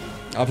bit though.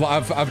 I've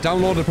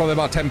downloaded probably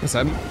about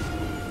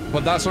 10%.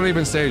 But that's not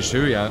even stage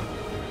 2 yet.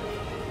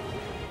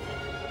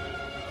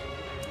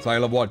 So I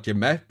love what,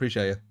 Jimmy?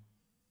 Appreciate you.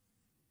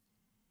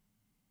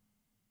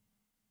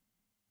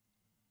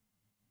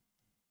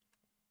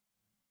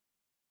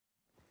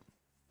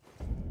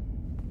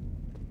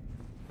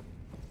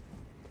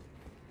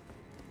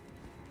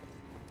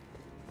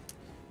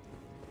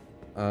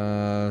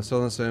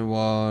 Still the same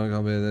one.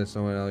 Can't be this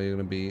somewhere else. You're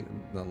gonna beat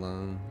that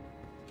long.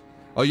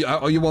 Oh,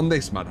 you won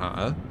this, Mad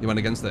Hatter? You went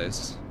against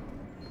this?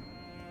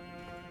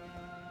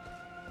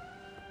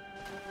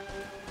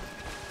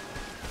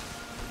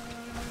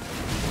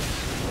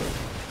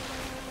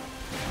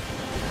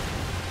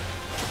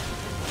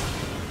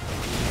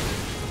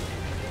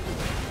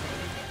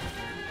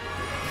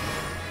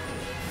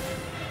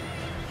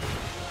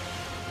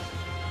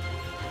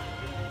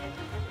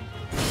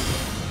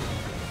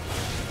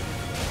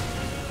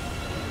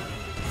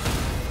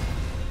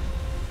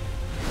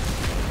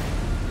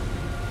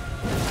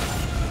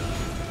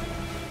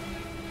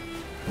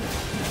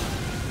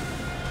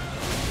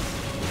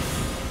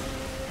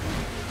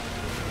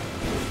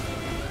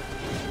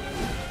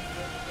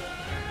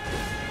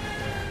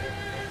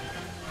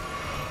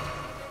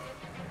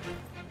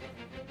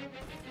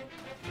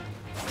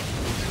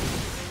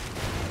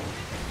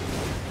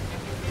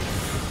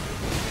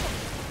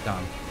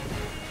 Damn.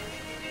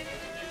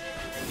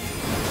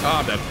 Ah,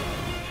 I'm dead.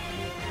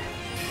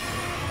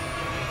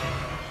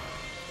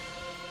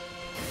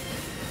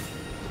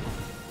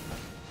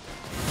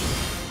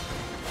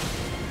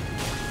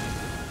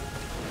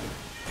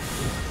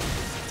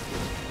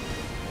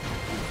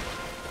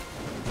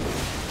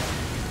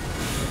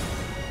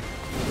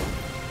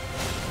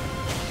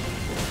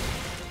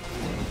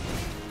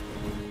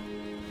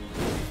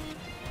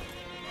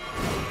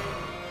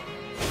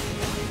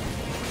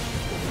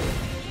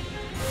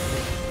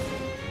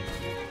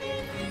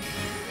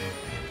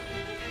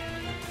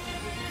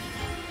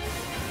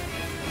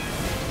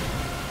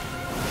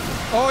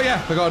 Oh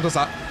yeah, the guy does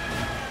that.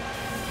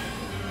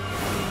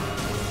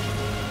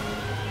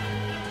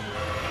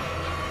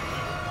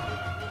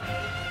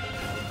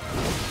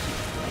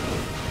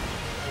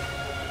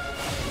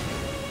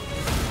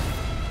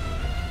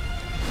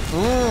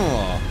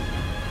 Oh.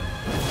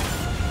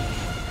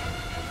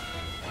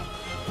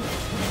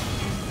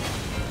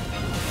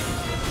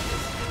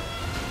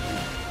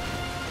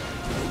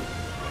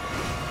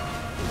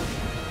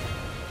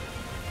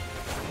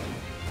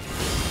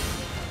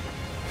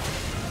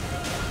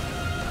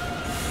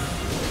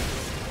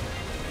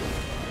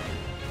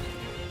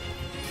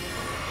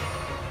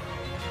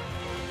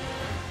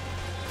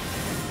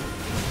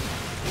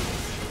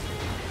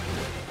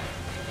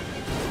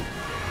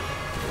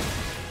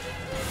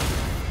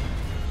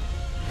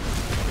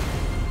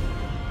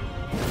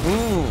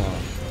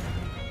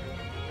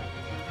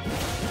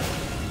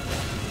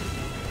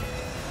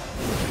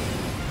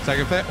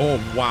 Second fit. Oh,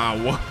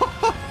 wow.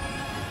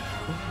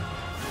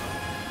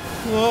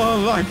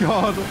 Oh, my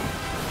God.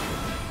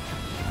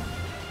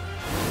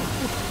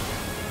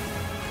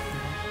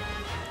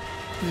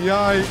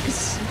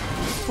 Yikes.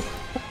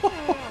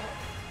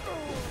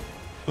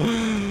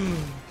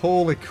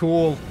 Holy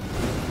cool.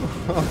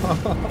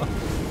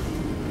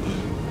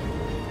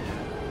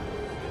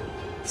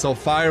 So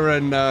fire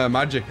and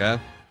magic, eh?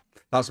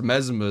 That's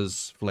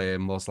Mesmer's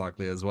flame, most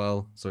likely, as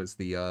well. So it's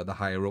the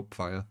higher up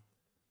fire.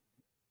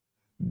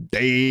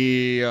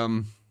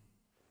 Damn.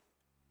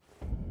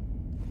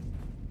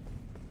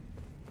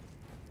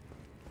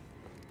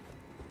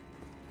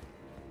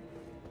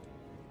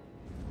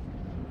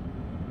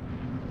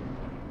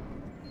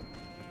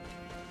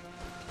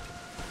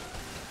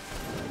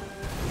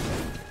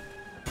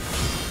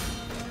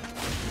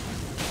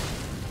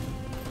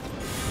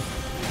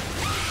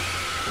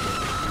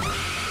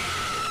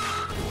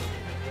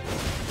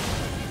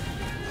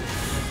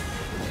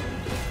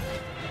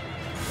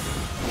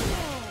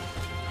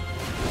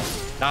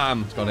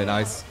 Damn, it's got it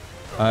nice.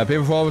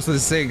 People performance to the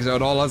 6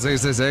 and all that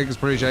 66.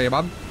 Appreciate you,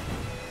 man.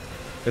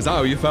 Is that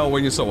how you felt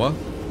when you saw her?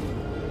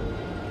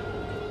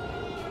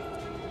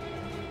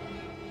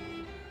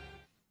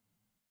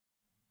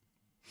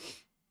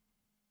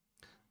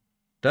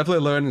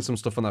 Definitely learning some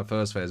stuff on that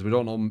first phase. We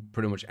don't know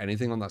pretty much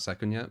anything on that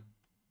second yet.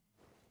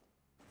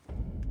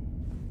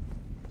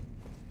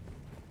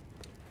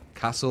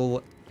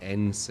 Castle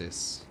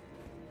Ensis.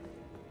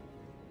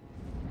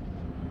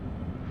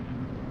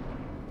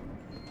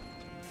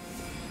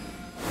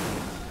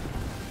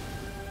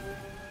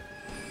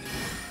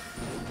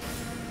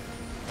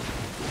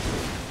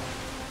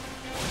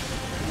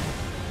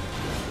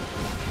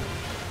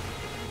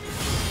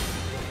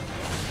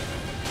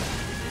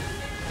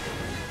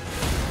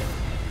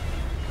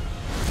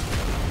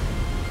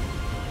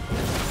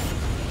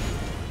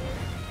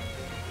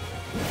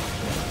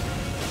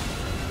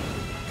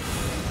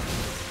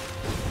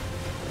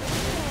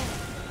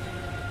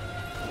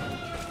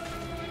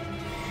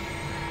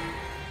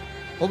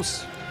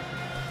 Oops.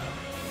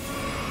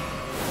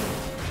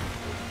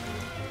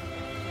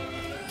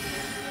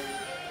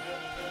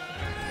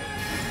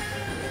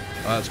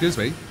 Excuse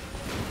me.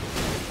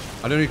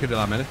 I don't know you could do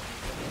that many.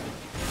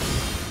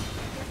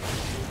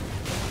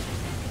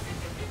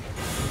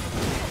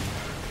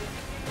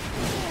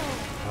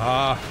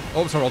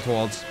 Oops, I rolled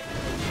towards.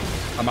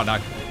 I might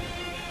die.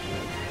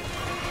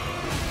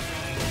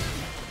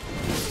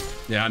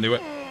 Yeah, I knew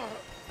it.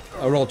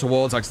 I rolled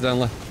towards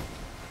accidentally.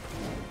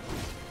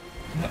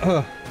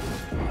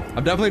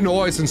 I'm definitely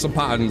noticing some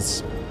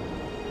patterns.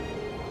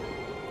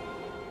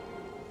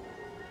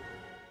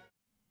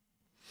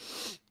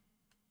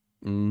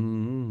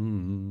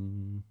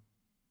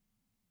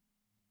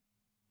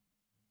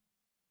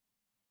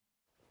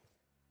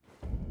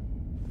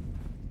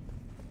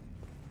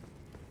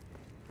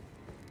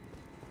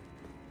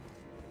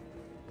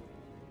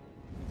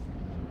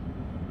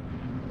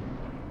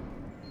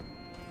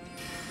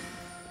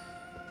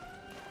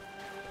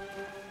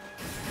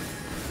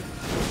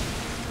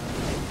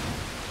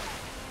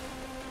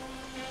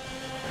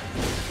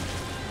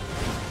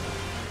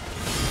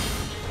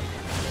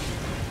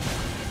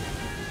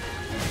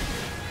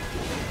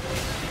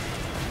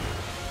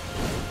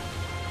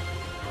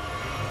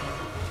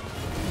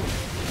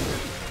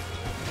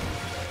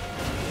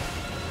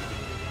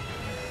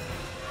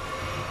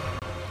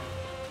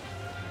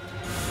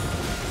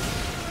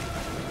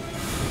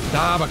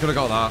 Damn, I could have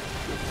got that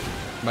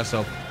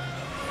myself.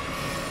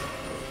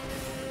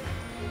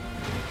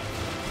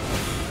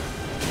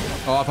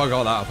 Oh, I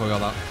forgot that. I forgot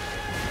that.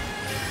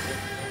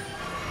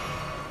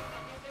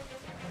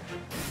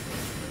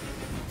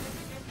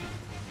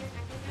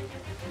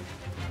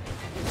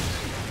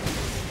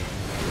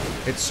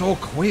 It's so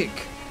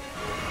quick.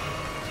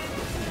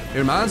 It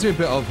reminds me a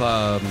bit of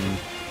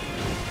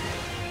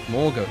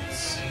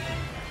Morgoth's.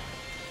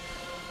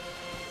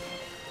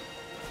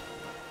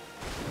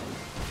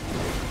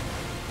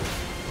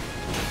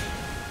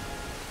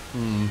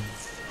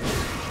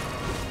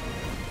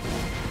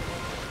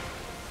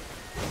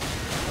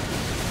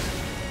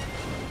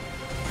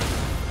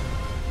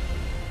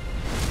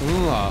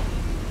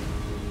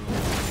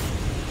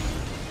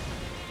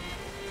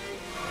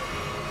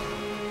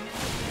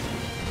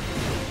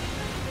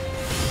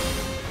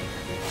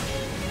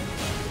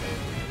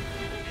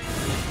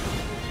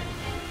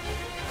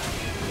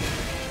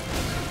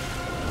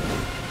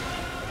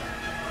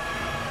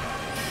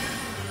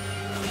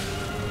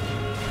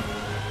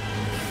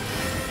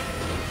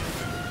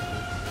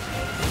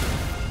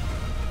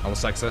 I was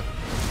sexy.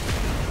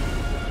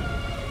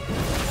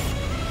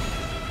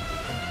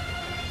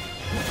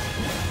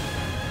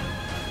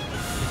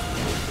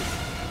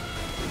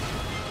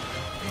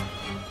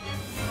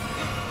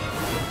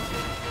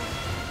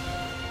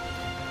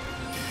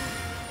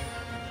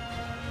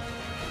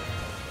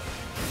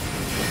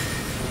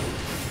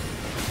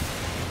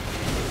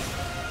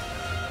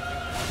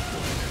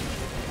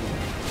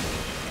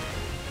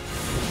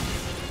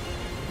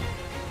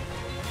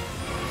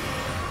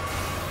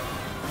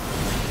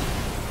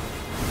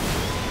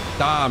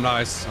 Damn,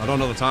 nice. I don't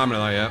know the timing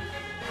of that yet.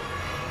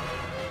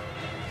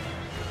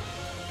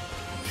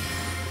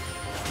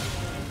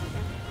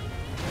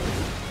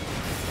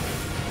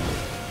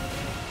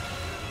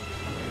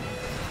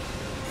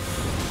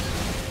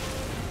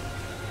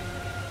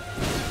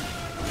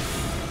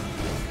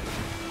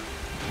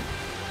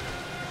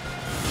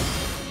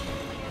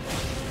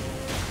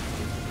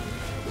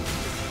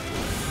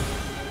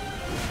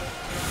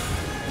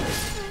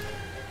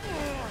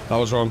 That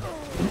was wrong.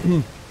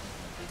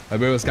 I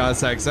move this guy's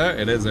sexy.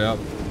 It is, yeah.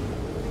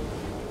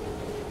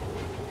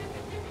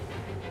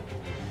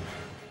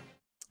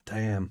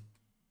 Damn.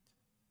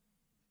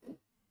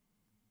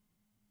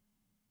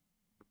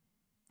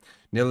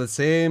 Nearly the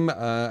same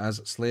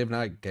as Slave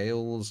Knight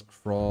Gales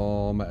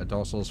from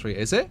Dark Souls 3.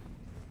 Is it?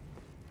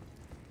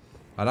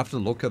 I'd have to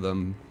look at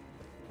them.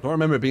 I don't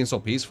remember it being so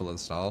peaceful at the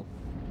start.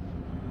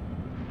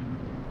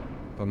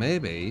 But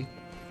maybe.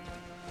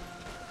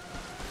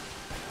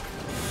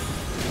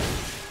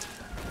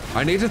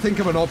 I need to think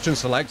of an option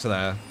select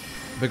there.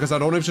 Because I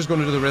don't know if she's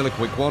going to do the really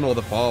quick one or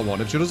the far one.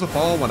 If she does the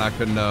far one, I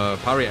can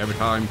parry it every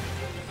time.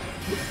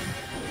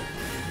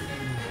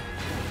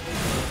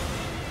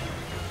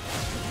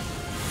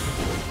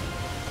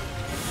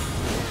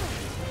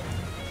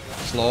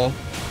 Slow.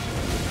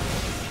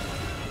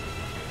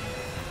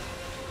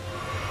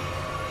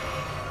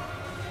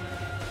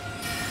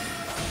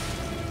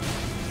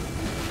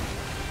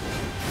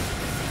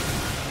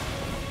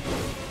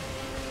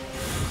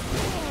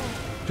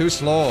 Too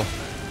slow.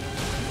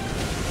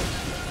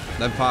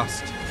 Then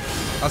fast.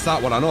 That's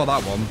that one. I know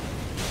that one.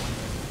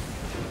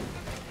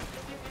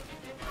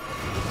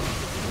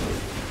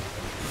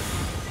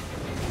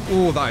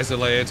 Oh, that is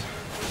delayed.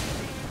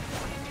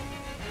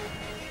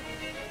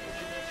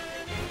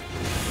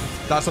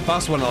 That's a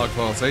fast one I look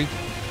for, see?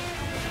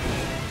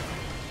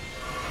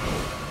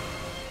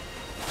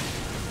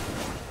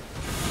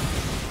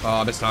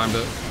 Oh, I mistimed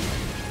it.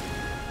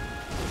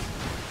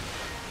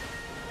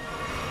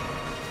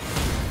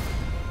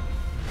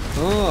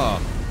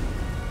 Oh.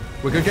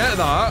 We could get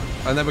that,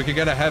 and then we could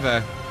get a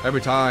heavy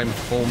every time.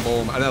 Boom,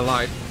 boom, and then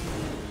like...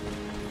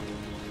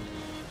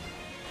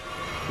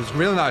 There's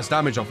really nice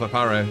damage off the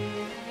parry.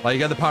 Like, you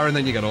get the parry and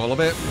then you get all of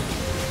it.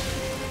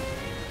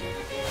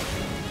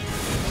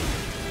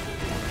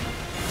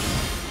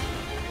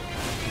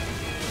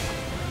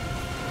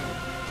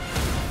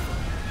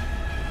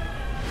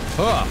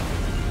 Huh.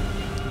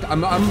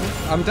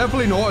 I'm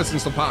definitely noticing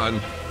some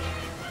pattern.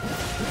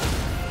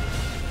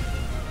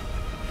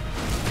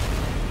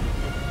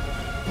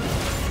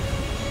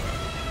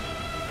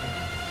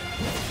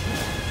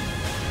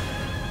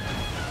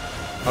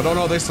 I don't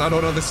know this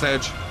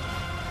stage.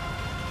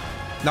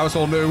 Now it's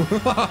all new.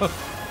 What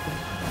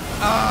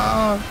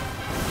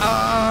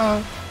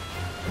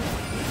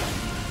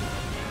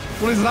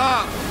is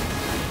that?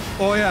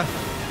 Oh yeah.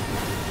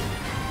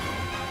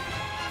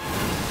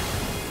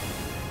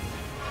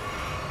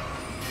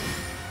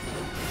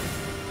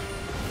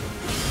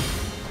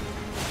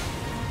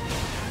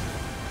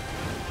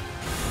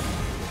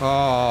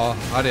 Oh,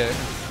 I did.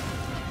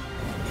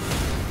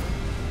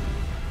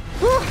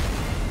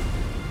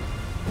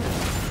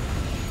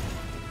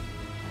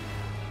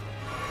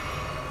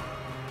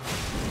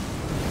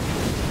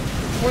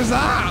 What is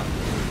that?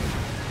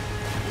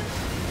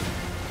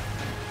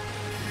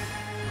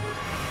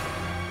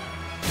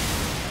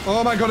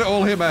 Oh my god, it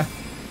all hit me.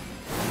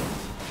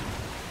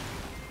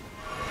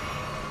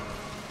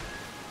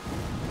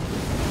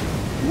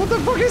 What the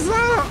fuck is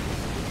that?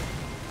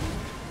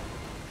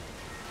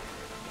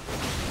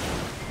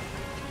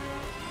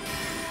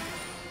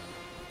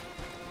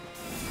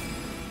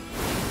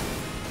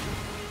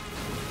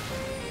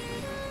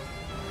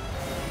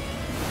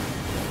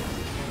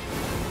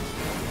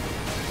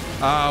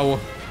 Ow.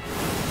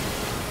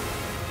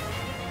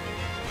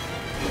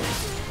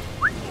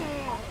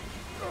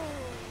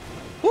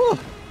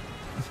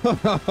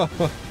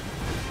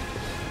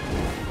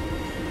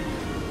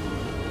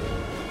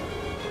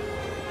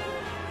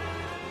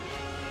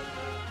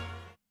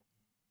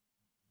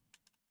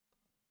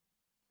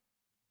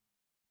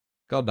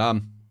 God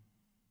damn.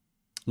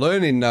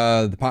 Learning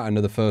the pattern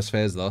of the first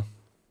phase though.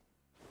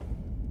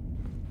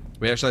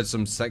 We actually had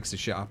some sexy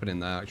shit happening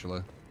there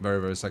actually.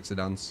 Very, very sexy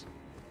dance.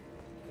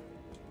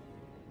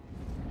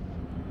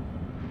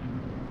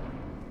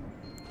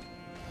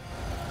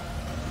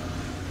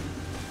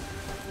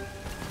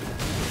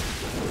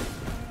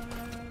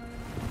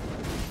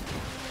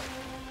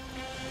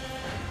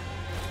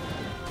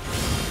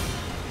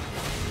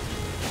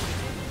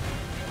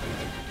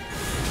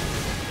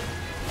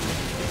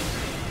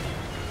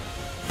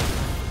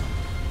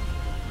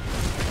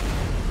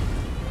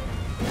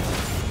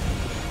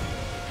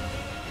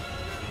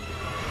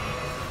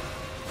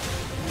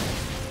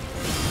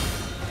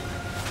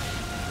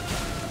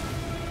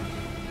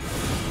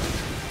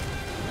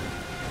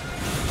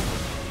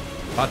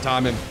 Bad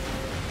timing.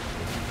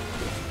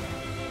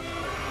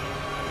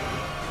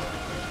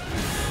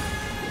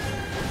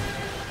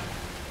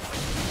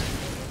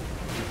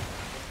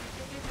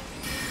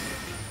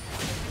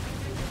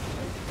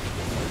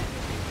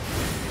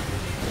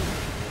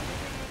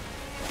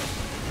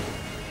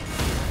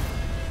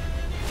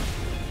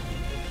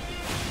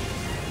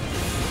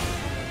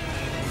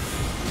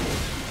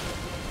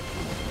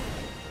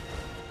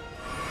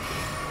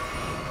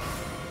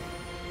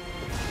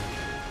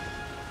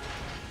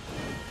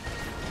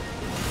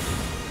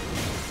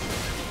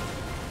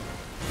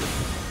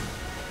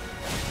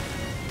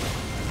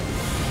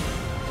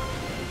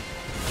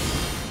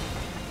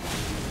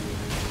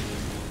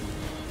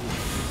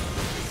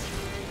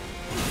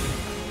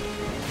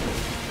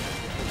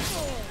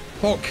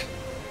 Fuck.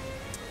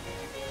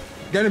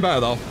 Getting better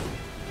though.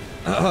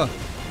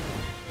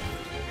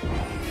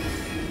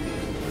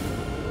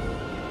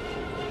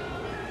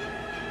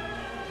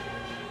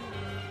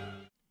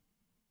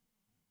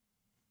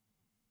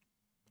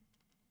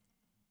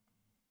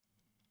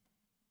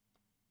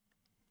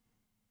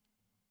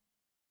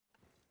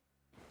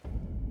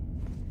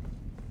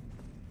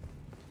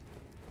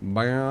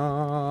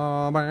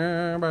 Bam,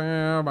 bam,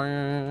 bam,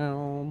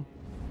 bam.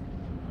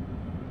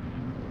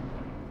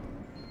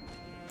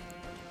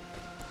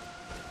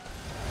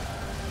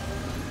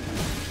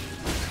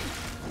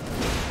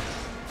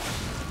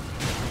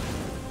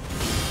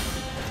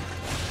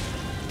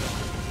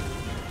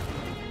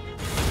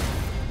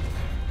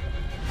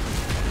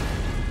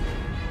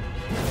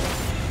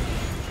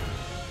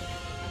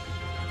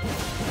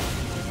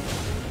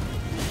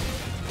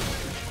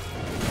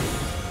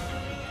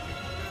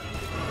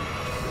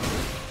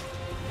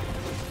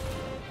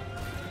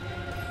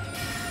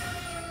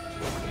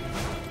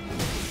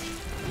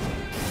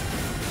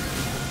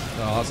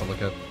 Oh, that's not look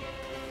good.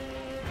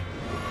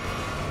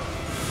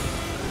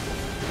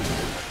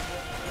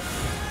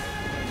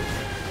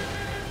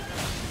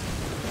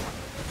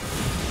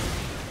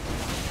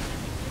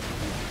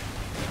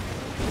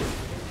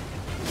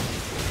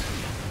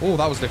 Oh,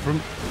 that was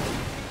different.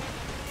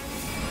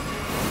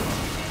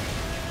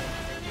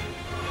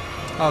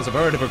 That was a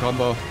very different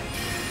combo.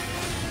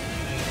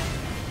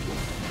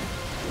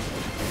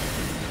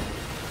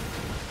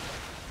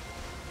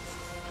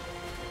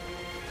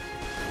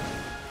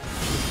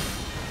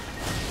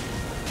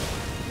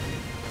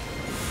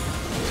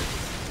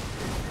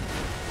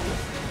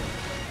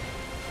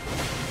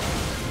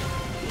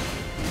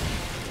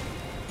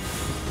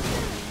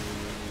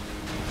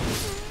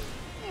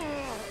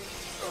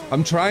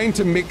 I'm trying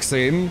to mix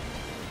in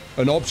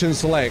an option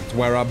select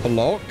where I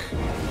block.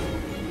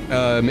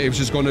 It was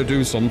just going to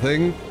do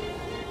something.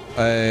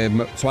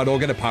 So I don't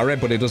get a parry,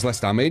 but it does less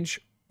damage.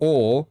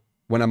 Or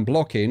when I'm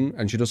blocking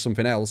and she does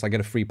something else, I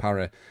get a free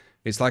parry.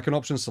 It's like an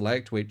option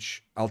select,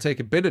 which I'll take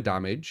a bit of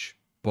damage,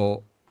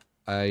 but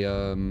I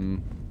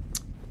can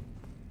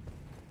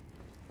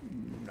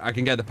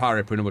get the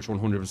parry pretty much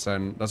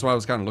 100%. That's what I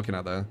was kind of looking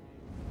at there.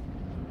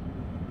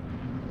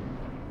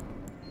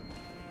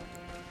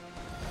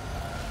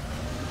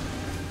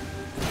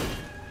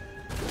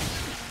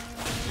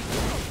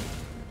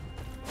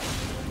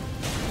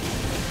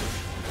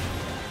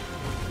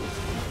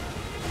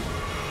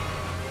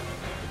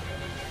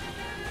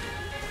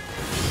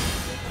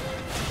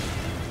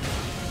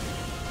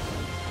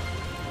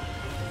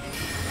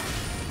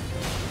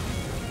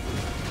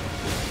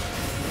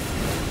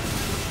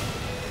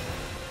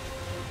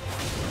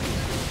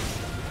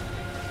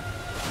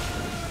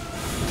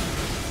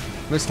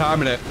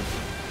 Mistiming it.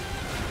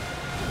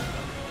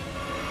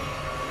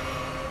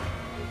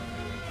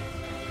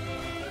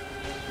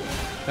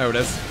 There it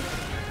is.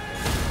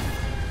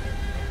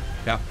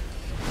 Yeah.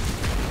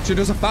 She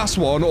does a fast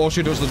one or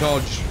she does the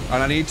dodge.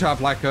 And I need to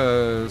have like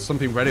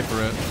something ready for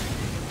it.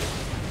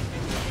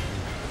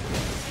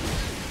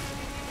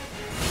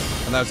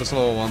 And there's a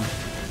slow one.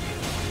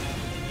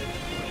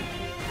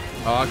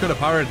 Oh, I could have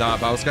parried that,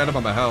 but I was scared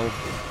about my health.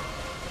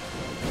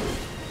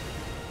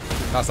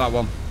 That's that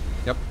one.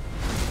 Yep.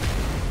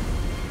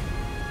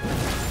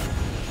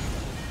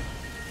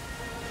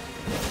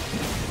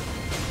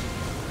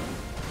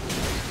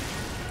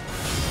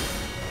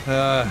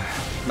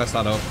 Messed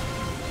that up.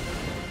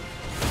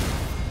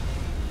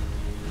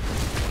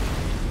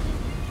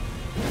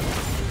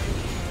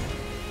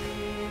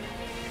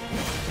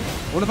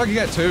 I wonder if I can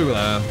get two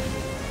there.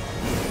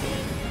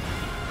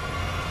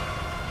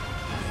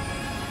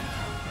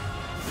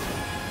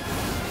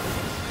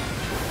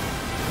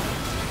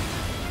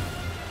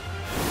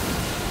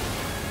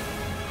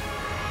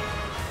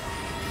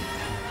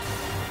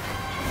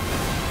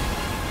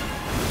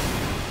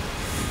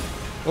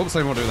 Oops,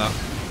 I won't do that.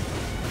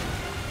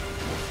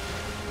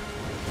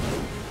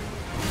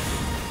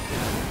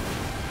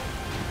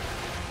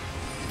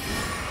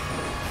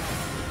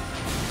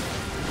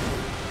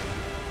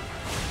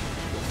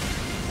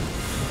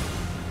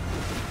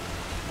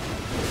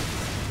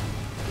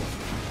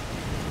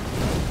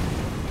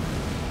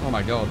 Oh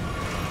my god.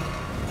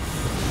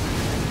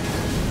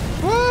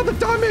 Oh, the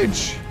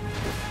damage!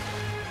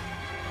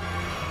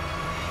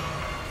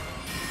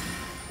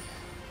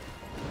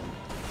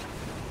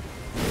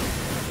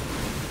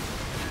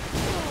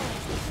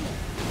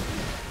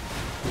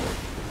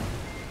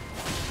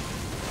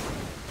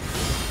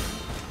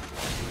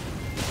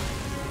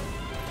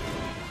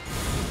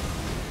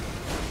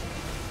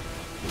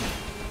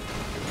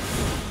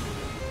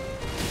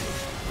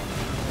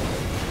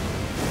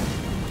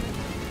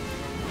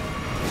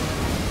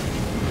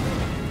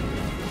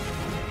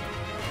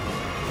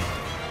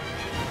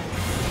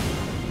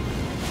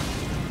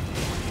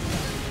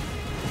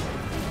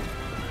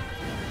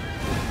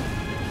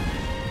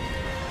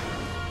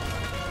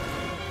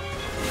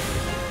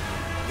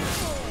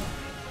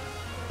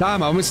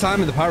 Damn, I missed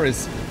time in the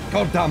parries.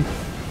 God damn.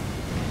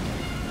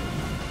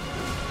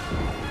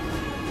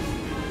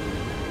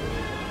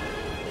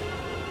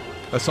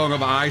 A Song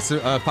of Ice,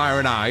 Fire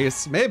and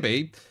Ice.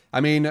 Maybe.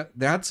 I mean,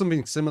 they had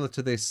something similar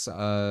to this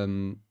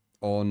on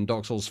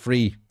Dark Souls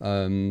 3.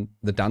 The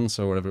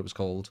Dancer, or whatever it was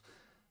called.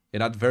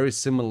 It had very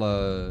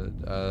similar,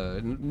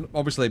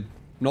 obviously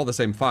not the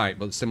same fight,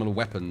 but similar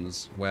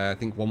weapons, where I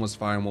think one was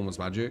fire and one was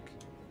magic.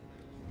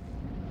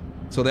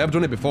 So they have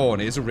done it before,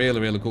 and it is a really,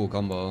 really cool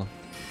combo.